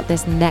about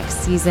this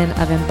next season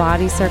of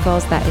Embody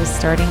Circles that is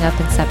starting up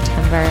in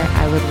September.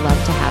 I would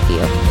love to have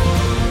you.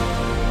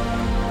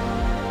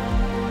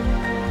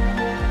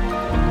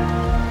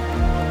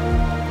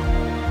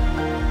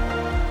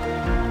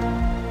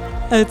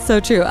 It's so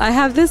true. I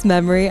have this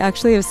memory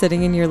actually of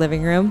sitting in your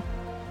living room,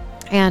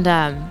 and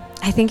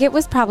I think it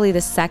was probably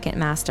the second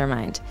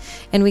mastermind,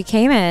 and we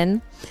came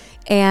in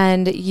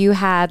and you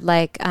had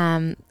like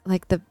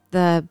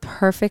the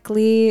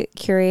perfectly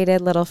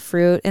curated little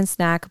fruit and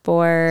snack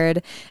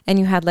board, and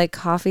you had like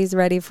coffees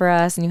ready for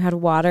us, and you had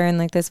water in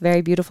like this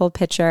very beautiful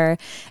pitcher.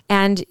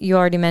 And you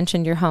already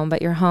mentioned your home,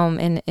 but your home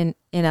in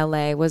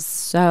LA was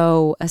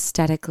so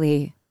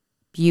aesthetically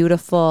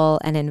beautiful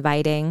and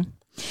inviting.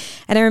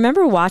 And I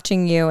remember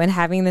watching you and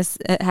having this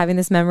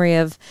memory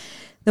of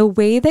the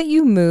way that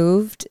you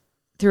moved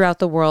throughout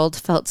the world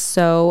felt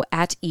so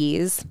at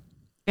ease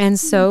and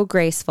so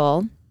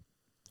graceful.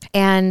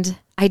 And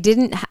I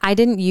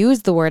didn't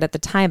use the word at the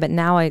time, but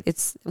now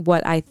it's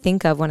what I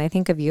think of when I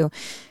think of you.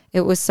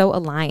 It was so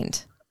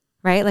aligned,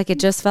 right? Like it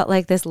just felt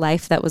like this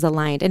life that was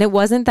aligned. And it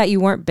wasn't that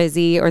you weren't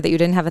busy or that you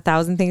didn't have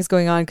 1,000 things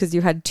going on, because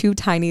you had 2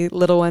 tiny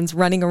little ones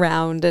running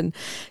around and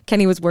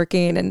Kenny was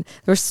working and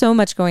there was so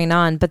much going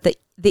on. But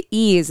the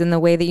ease and the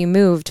way that you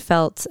moved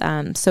felt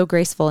so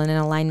graceful and in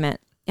alignment.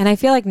 And I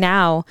feel like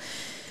now,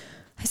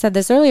 I said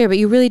this earlier, but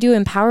you really do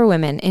empower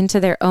women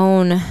into their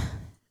own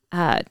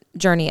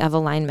journey of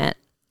alignment.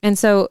 And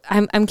so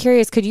I'm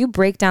curious, could you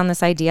break down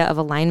this idea of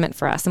alignment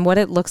for us and what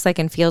it looks like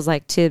and feels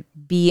like to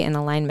be in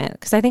alignment?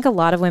 Because I think a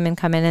lot of women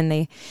come in and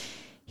they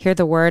hear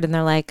the word and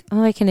they're like,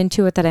 oh, I can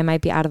intuit that I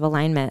might be out of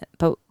alignment,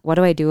 but what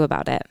do I do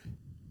about it?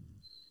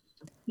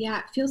 Yeah,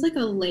 it feels like a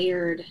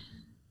layered,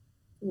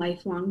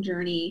 lifelong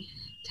journey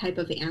type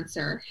of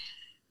answer,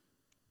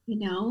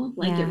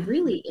 like it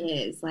really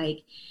is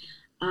like,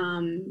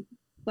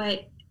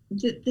 but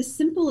the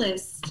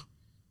simplest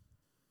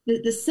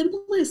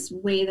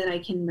way that I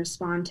can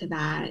respond to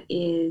that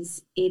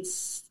is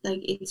it's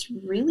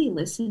really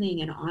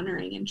listening and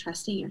honoring and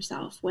trusting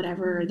yourself,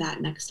 whatever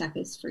that next step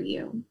is for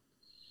you.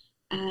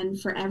 And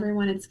for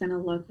everyone, it's going to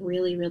look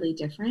really, really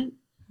different.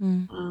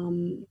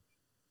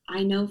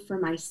 I know for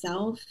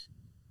myself,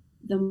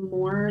 the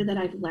more that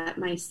I've let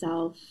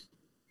myself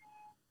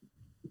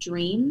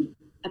dream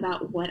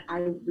about what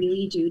I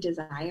really do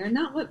desire,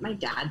 not what my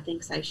dad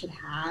thinks I should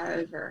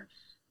have or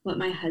what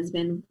my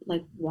husband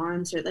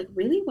wants, or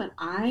really what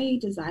I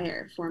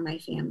desire for my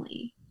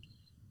family,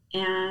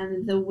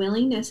 and the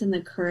willingness and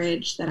the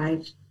courage that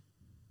I've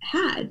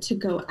had to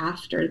go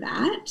after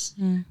that,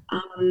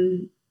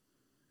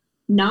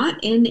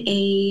 not in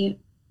a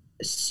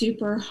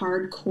super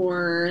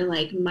hardcore,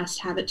 must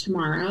have it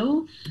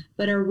tomorrow,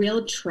 but a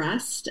real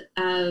trust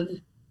of,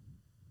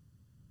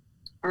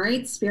 all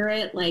right,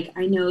 Spirit,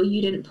 I know you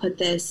didn't put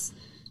this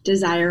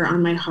desire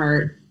on my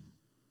heart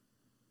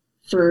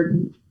for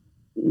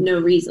no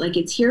reason.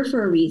 It's here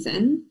for a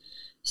reason.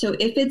 So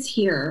if it's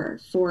here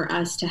for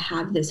us to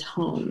have this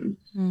home,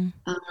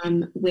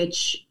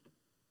 which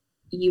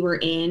you were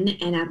in,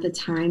 and at the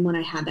time when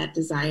I had that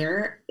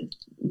desire,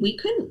 we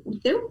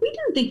didn't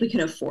think we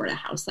could afford a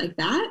house like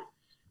that.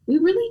 We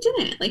really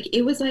didn't.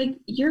 It was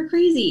you're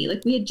crazy.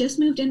 We had just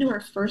moved into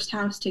our first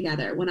house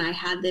together when I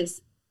had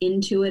this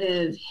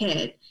intuitive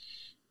hit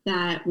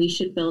that we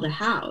should build a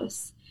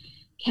house.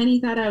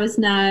 Kenny thought I was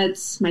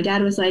nuts. My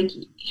dad was like,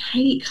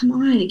 Heidi, come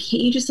on.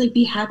 Can't you just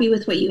be happy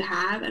with what you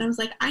have? And I was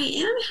like, I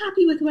am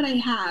happy with what I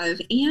have.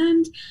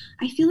 And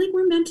I feel like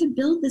we're meant to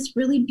build this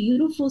really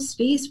beautiful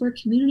space where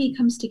community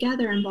comes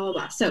together and blah, blah,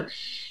 blah. So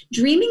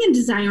dreaming and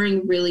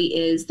desiring really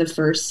is the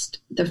first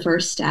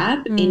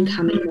step in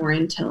coming more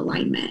into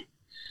alignment.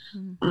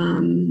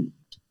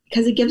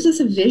 Because it gives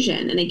us a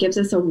vision and it gives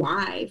us a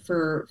why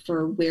for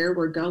where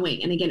we're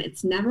going. And again,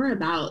 it's never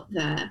about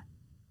the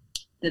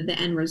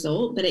end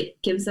result, but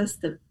it gives us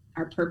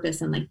our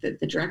purpose and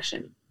the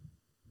direction.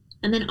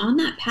 And then on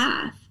that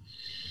path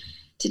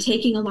to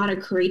taking a lot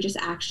of courageous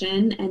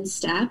action and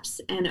steps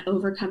and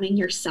overcoming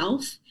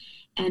yourself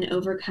and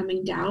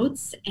overcoming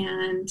doubts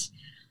and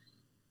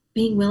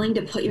being willing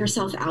to put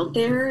yourself out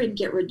there and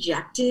get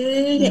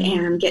rejected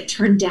and get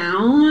turned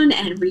down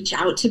and reach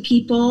out to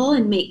people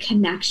and make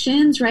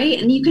connections,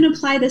 right? And you can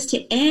apply this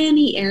to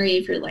any area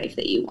of your life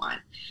that you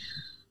want.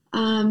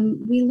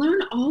 We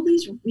learn all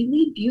these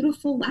really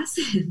beautiful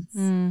lessons.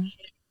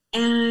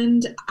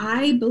 And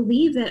I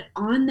believe that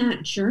on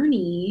that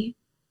journey,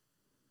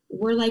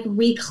 we're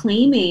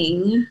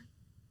reclaiming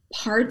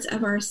parts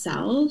of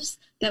ourselves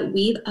that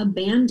we've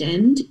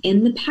abandoned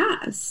in the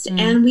past.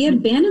 And we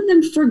abandoned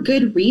them for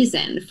good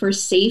reason, for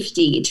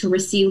safety, to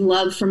receive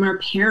love from our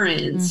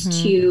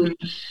parents, to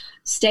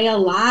stay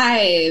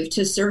alive,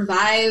 to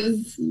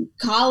survive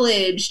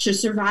college, to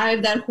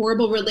survive that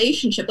horrible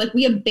relationship. Like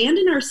we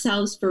abandon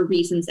ourselves for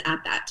reasons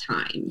at that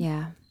time.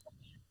 Yeah.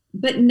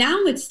 But now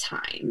it's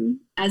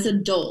time as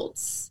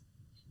adults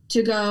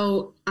to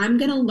go, I'm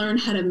going to learn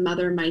how to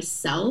mother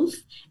myself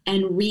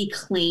and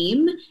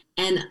reclaim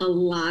and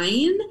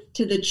align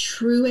to the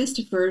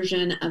truest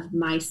version of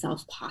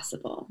myself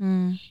possible.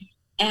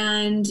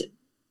 And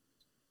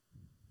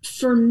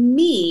for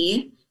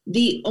me,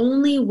 the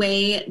only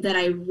way that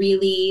I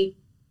really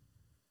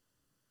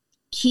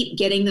keep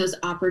getting those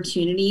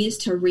opportunities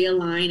to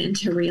realign and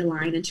to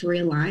realign and to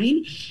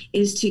realign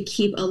is to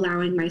keep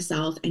allowing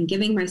myself and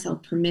giving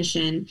myself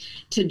permission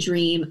to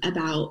dream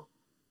about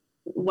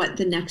what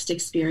the next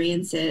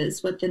experience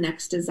is, what the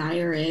next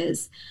desire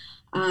is.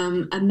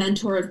 A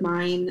mentor of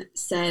mine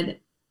said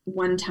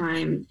one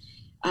time,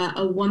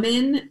 a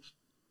woman,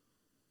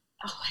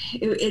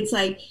 it's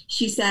like,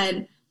 she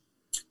said,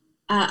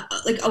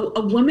 like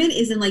a woman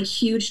is in like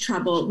huge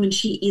trouble when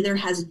she either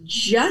has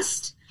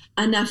just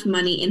enough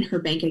money in her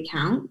bank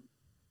account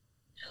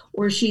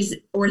or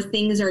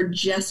things are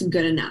just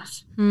good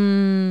enough.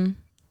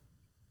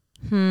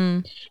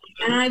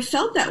 And I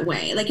felt that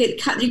way. Like you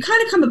kind of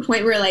come to a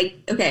point where like,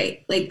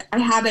 okay, like I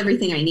have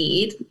everything I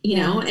need, you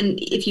know, and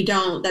if you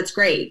don't, that's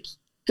great.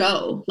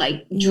 Go,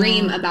 like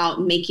dream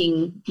about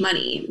making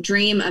money,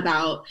 dream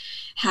about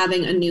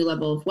having a new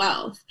level of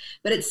wealth.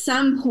 But at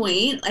some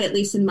point, at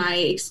least in my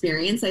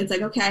experience, it's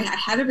like, okay, I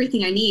have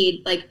everything I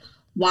need. Like,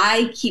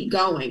 why keep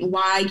going?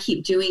 Why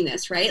keep doing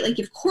this? Right? Like,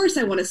 of course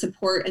I want to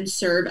support and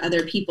serve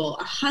other people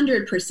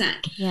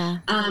 100%. Yeah.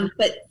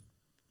 But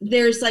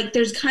there's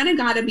kind of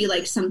got to be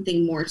like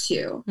something more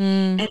too.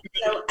 And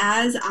so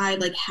as I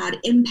like had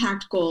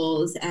impact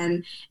goals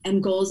and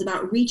goals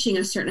about reaching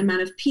a certain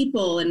amount of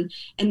people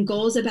and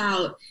goals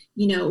about,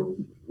 you know,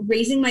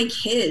 raising my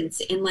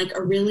kids in like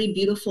a really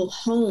beautiful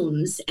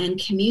homes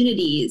and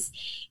communities,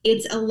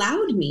 it's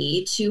allowed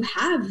me to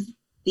have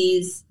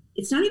these,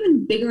 it's not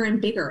even bigger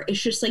and bigger. It's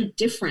just like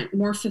different,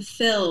 more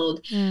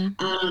fulfilled,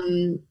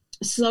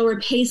 slower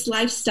paced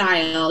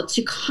lifestyle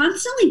to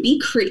constantly be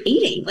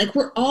creating. Like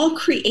we're all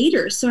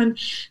creators. So I'm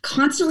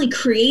constantly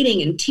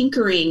creating and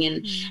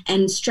tinkering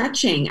and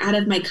stretching out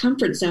of my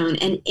comfort zone.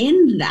 And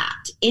in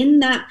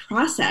that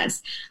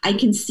process, I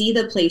can see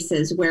the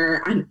places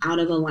where I'm out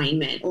of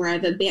alignment or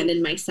I've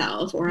abandoned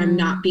myself or I'm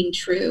not being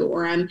true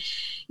or I'm,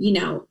 you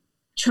know,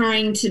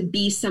 trying to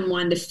be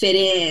someone to fit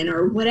in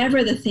or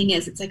whatever the thing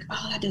is. It's like,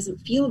 oh, that doesn't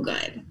feel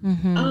good.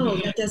 Oh,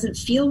 that doesn't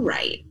feel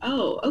right.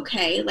 Oh,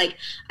 okay. Like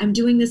I'm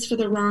doing this for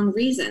the wrong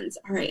reasons.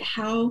 All right.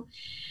 How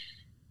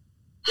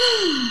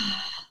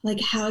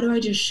do I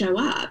just show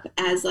up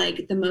as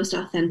like the most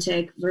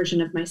authentic version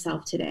of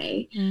myself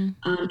today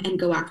and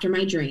go after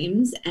my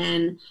dreams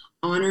and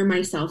honor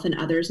myself and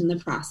others in the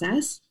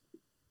process?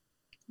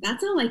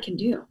 That's all I can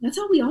do. That's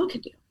all we all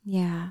can do.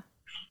 Yeah.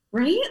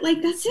 Right?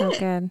 Like that's so it.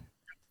 Good.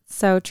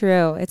 So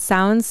true. It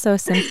sounds so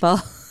simple.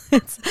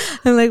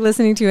 I'm like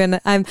listening to you and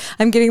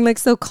I'm getting like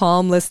so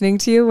calm listening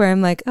to you where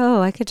I'm like,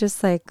 oh, I could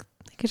just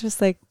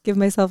give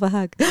myself a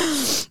hug.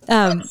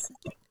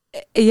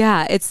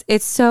 Yeah, it's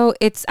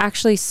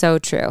actually so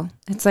true.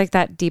 It's like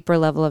that deeper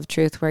level of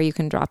truth where you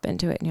can drop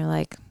into it and you're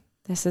like,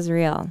 this is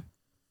real.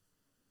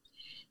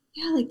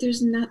 Yeah. Like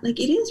there's not like,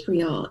 it is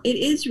real. It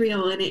is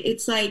real. And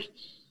it's like,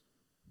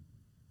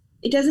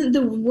 it doesn't,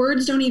 the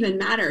words don't even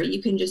matter.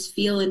 You can just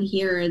feel and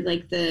hear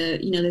like the,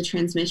 you know, the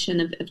transmission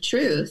of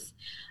truth.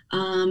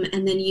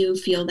 And then you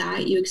feel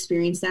that, you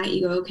experience that,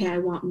 you go, okay, I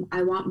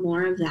want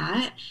more of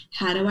that.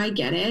 How do I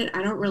get it?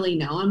 I don't really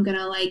know. I'm going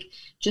to like,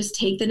 just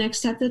take the next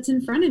step that's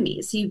in front of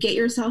me. So you get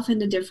yourself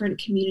into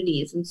different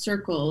communities and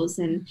circles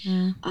and,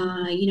 you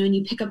know, and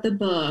you pick up the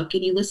book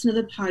and you listen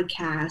to the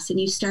podcast and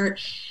you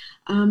start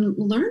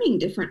learning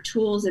different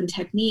tools and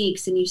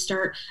techniques, and you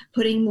start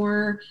putting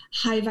more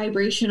high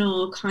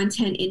vibrational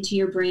content into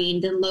your brain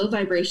than low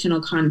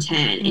vibrational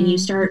content. And you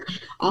start,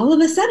 all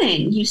of a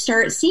sudden, you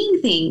start seeing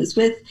things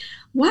with,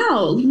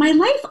 wow, my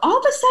life all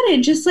of a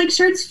sudden just like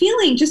starts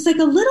feeling just like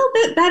a little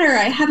bit better.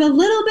 I have a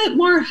little bit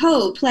more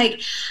hope.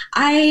 Like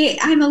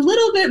I'm a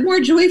little bit more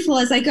joyful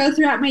as I go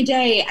throughout my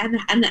day.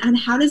 And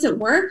how does it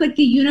work? Like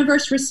the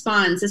universe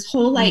responds. This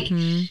whole like,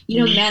 you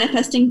know,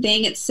 manifesting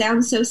thing. It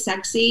sounds so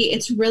sexy.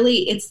 It's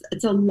really, it's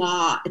a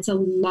law. It's a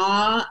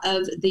law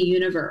of the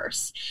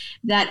universe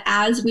that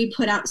as we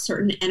put out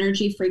certain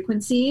energy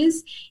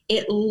frequencies,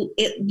 the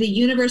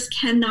universe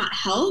cannot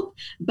help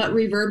but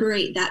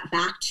reverberate that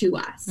back to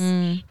us.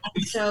 And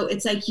so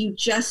it's like you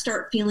just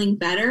start feeling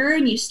better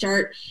and you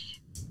start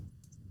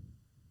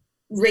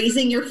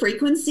raising your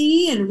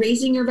frequency and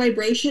raising your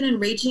vibration and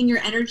raising your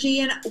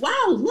energy. And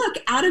wow, look,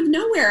 out of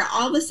nowhere,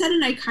 all of a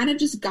sudden I kind of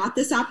just got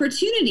this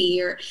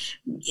opportunity, or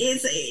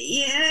is,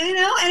 you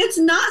know, and it's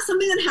not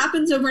something that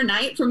happens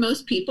overnight for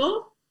most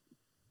people.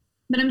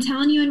 But I'm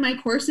telling you, in my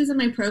courses and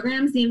my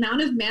programs, the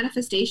amount of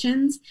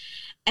manifestations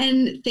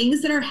and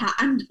things that are,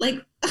 I'm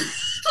like,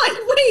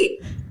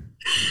 wait,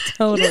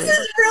 totally. This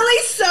is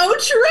really so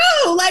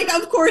true. Like,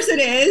 of course it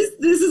is.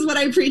 This is what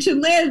I preach and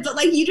live. But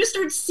like, you just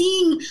start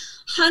seeing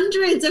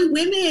hundreds of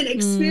women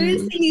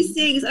experiencing these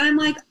things. And I'm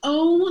like,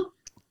 oh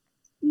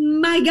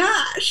my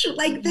gosh,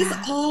 like this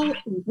all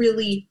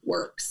really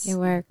works. It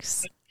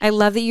works. I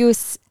love that you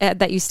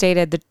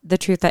stated the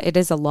truth that it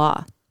is a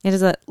law. It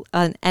is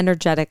an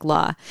energetic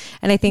law.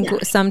 And I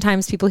think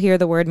sometimes people hear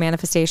the word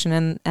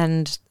manifestation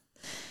and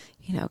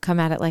come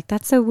at it like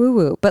that's so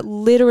woo-woo, but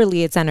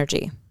literally it's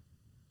energy.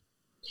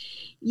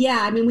 Yeah.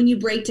 I mean, when you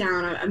break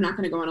down, I'm not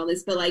going to go on all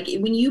this, but like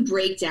when you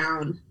break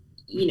down,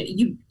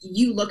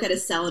 you look at a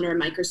cell under a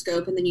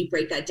microscope and then you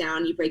break that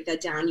down, you break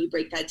that down, you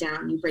break that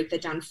down, you break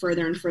that down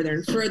further and further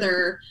and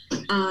further.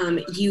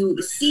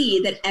 You see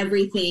that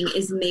everything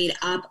is made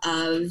up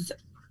of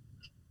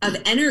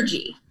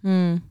energy,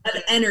 And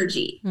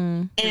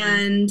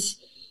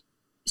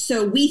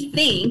so we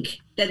think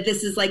that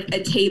this is like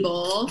a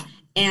table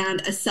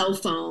and a cell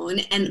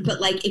phone.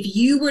 But like, if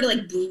you were to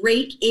like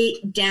break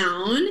it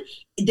down,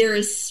 there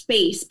is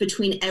space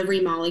between every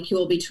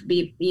molecule,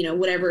 between,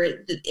 whatever.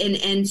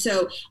 And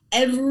so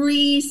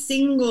every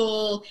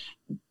single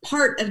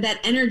part of that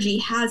energy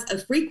has a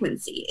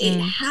frequency. It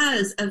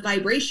has a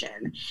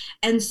vibration.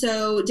 And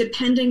so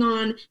depending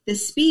on the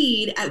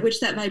speed at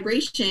which that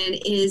vibration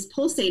is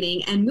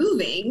pulsating and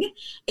moving,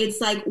 it's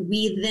like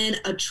we then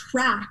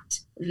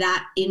attract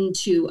that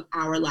into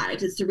our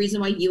lives. It's the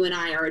reason why you and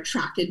I are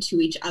attracted to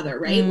each other,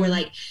 right? We're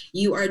like,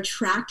 you are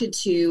attracted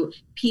to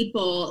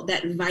people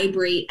that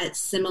vibrate at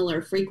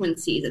similar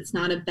frequencies. It's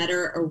not a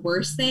better or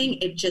worse thing.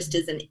 It just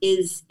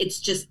is.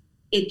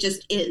 It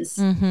just is.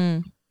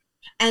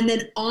 And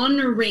then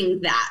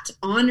honoring that,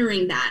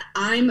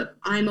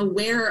 I'm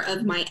aware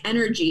of my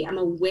energy. I'm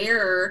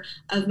aware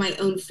of my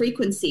own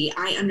frequency.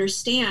 I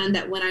understand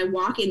that when I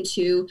walk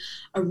into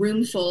a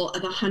room full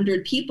of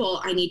 100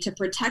 people, I need to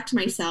protect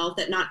myself,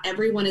 that not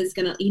everyone is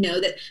going to,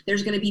 that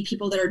there's going to be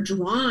people that are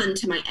drawn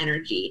to my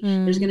energy.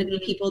 There's going to be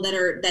people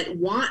that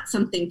want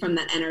something from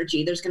that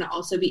energy. There's going to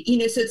also be,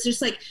 so it's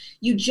just like,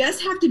 you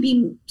just have to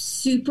be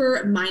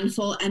super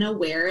mindful and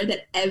aware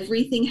that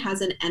everything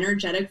has an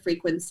energetic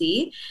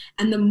frequency.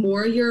 And the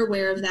more you're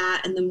aware of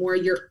that and the more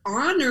you're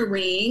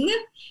honoring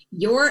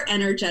your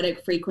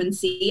energetic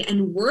frequency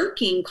and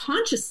working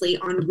consciously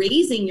on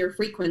raising your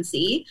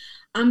frequency,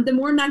 the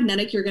more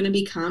magnetic you're going to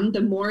become,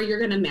 the more you're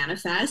going to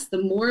manifest,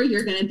 the more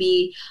you're going to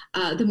be,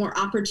 the more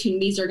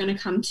opportunities are going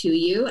to come to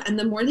you, and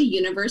the more the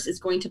universe is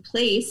going to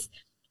place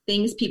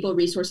things, people,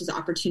 resources,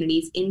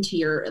 opportunities into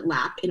your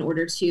lap in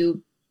order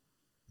to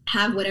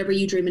have whatever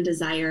you dream and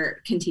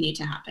desire continue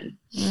to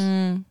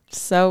happen.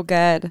 So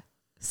good.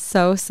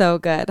 So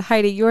good.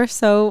 Heidi, you are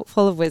so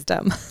full of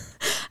wisdom.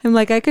 I'm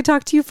like, I could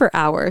talk to you for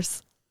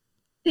hours.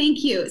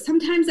 Thank you.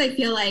 Sometimes I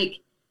feel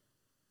like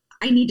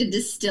I need to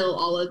distill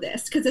all of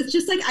this because it's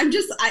just like,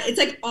 it's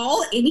like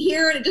all in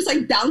here and it just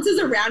like bounces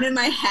around in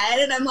my head.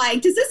 And I'm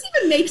like, does this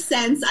even make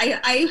sense?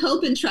 I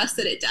hope and trust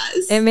that it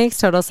does. It makes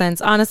total sense.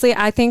 Honestly,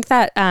 I think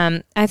that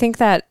I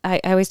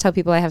always tell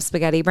people I have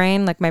spaghetti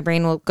brain. Like my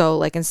brain will go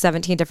like in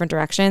 17 different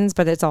directions,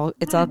 but it's all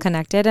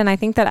connected. And I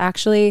think that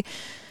actually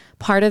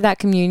part of that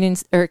communication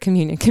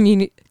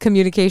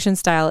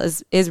style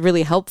is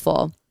really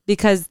helpful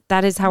because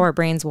that is how our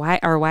brains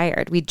are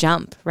wired. We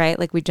jump, right?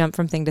 Like we jump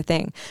from thing to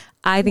thing.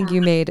 I think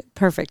you made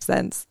perfect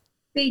sense.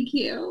 Thank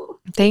you.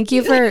 Thank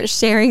you for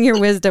sharing your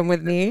wisdom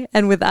with me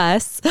and with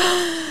us.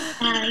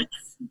 Yes.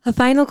 A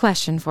final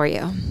question for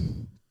you.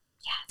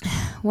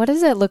 Yes. What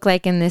does it look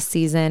like in this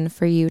season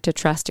for you to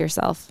trust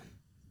yourself?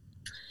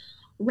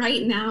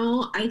 Right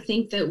now, I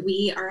think that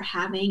we are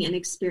having and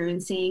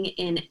experiencing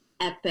an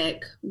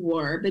epic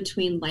war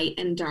between light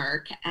and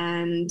dark.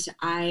 And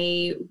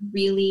I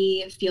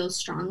really feel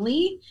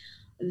strongly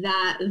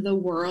that the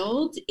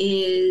world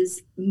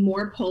is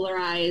more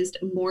polarized,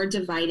 more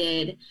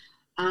divided,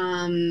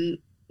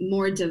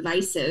 more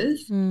divisive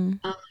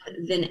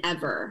than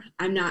ever.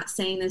 I'm not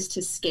saying this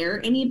to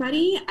scare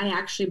anybody. I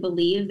actually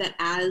believe that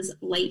as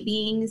light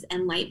beings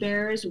and light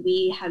bearers,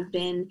 we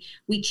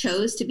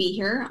chose to be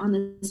here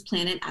on this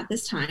planet at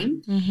this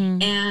time.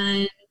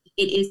 And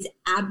it is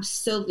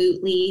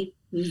absolutely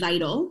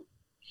vital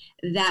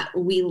that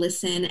we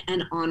listen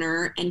and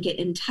honor and get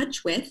in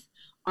touch with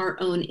our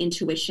own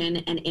intuition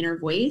and inner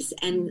voice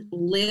and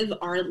live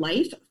our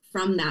life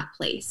from that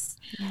place.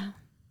 Yeah.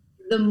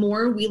 The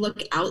more we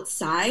look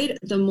outside,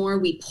 the more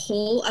we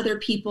poll other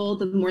people,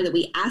 the more that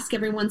we ask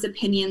everyone's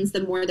opinions,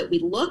 the more that we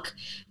look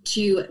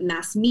to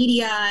mass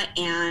media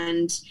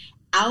and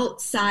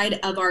outside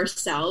of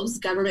ourselves,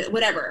 government,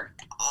 whatever,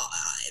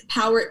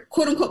 power,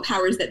 quote unquote,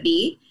 powers that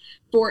be,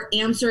 for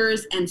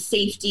answers and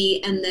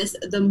safety and this,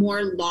 the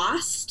more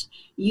lost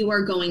you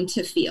are going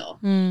to feel.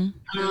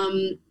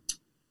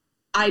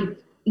 I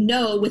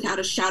know without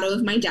a shadow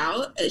of a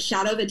doubt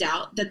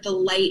that the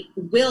light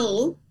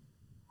will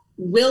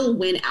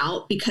win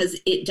out because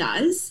it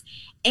does.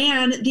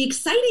 And the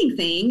exciting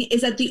thing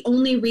is that the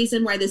only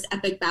reason why this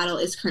epic battle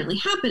is currently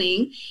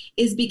happening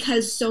is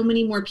because so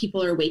many more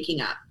people are waking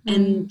up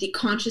and the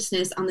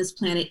consciousness on this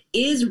planet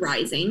is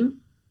rising.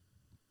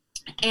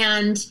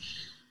 And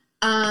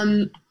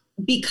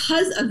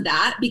because of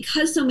that,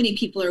 because so many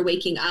people are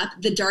waking up,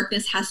 the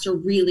darkness has to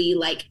really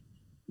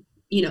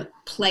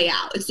play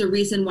out. It's the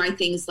reason why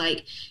things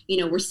like,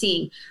 we're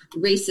seeing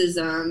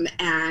racism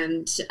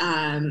and,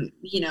 and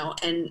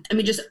I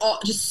mean, just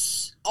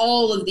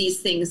all of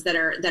these things that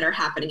are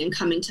happening and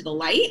coming to the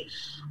light.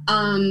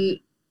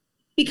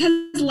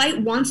 Because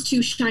light wants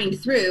to shine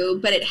through,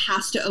 but it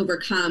has to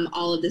overcome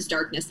all of this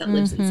darkness that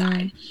lives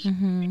inside.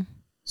 Mm-hmm.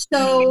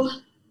 So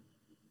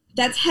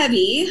that's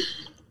heavy,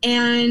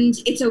 and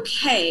it's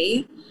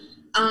okay.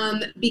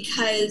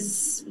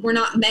 Because we're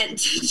not meant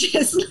to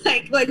just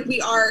like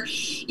we are,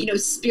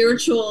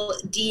 spiritual,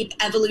 deep,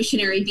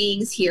 evolutionary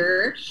beings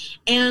here.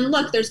 And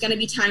look, there's going to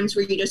be times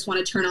where you just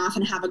want to turn off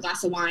and have a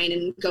glass of wine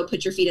and go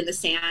put your feet in the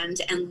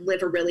sand and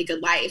live a really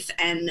good life.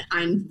 And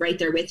I'm right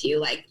there with you.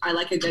 Like, I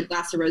like a good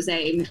glass of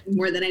rosé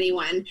more than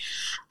anyone.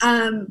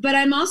 But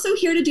I'm also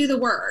here to do the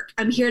work.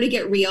 I'm here to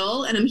get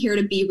real, and I'm here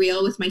to be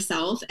real with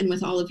myself and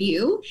with all of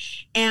you,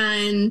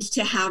 and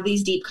to have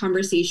these deep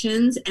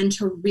conversations and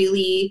to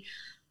really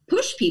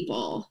push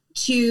people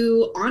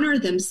to honor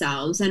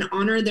themselves and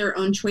honor their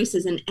own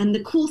choices. And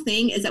the cool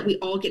thing is that we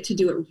all get to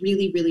do it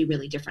really, really,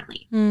 really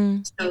differently.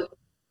 So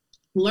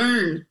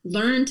learn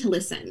to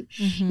listen.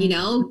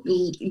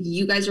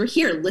 You guys are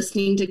here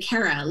listening to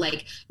Kara,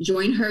 like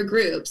join her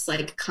groups,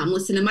 like come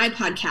listen to my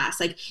podcast,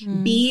 like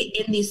be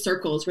in these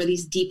circles where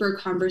these deeper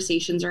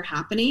conversations are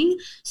happening,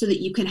 so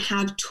that you can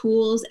have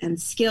tools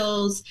and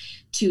skills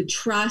to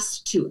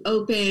trust, to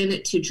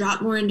open, to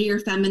drop more into your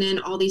feminine,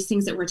 all these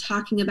things that we're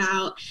talking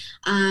about,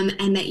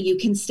 and that you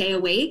can stay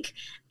awake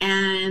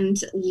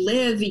and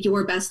live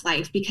your best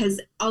life.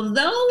 Because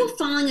although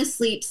falling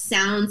asleep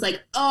sounds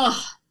like,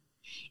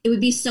 it would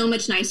be so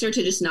much nicer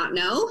to just not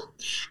know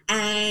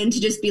and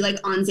to just be like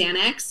on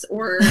Xanax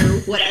or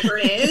whatever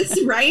it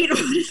is, right? I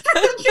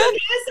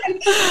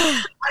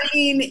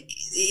mean,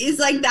 it's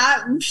like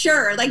that.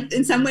 Sure. Like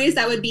in some ways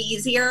that would be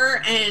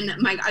easier. And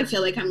I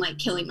feel like I'm like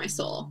killing my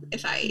soul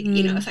if I,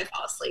 if I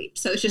fall asleep.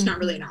 So it's just not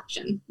really an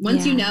option.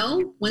 Once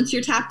once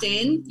you're tapped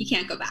in, you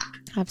can't go back.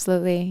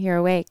 Absolutely. You're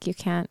awake. You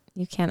can't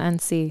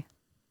unsee.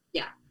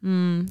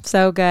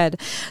 So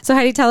good. So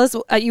Heidi, tell us,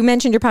 you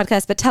mentioned your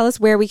podcast, but tell us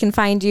where we can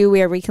find you,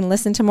 where we can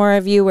listen to more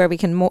of you, where we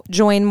can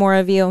join more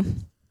of you.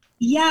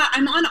 Yeah,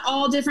 I'm on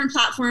all different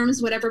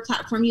platforms, whatever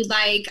platform you'd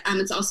like.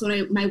 It's also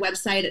on my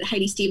website at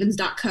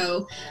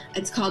HeidiStevens.co.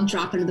 It's called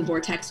Drop Into the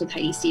Vortex with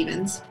Heidi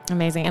Stevens.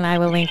 Amazing. And I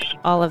will link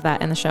all of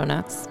that in the show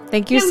notes.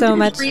 Thank you so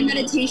much. Free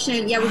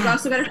meditation. Yeah, we've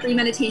also got a free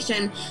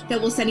meditation that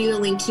we'll send you the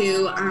link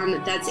to,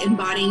 that's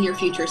embodying your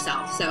future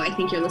self. So I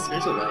think your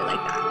listeners will really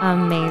like that.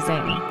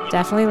 Amazing.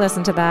 Definitely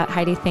listen to that.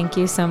 Heidi, thank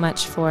you so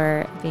much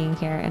for being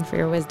here and for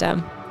your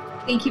wisdom.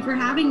 Thank you for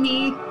having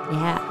me.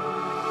 Yeah.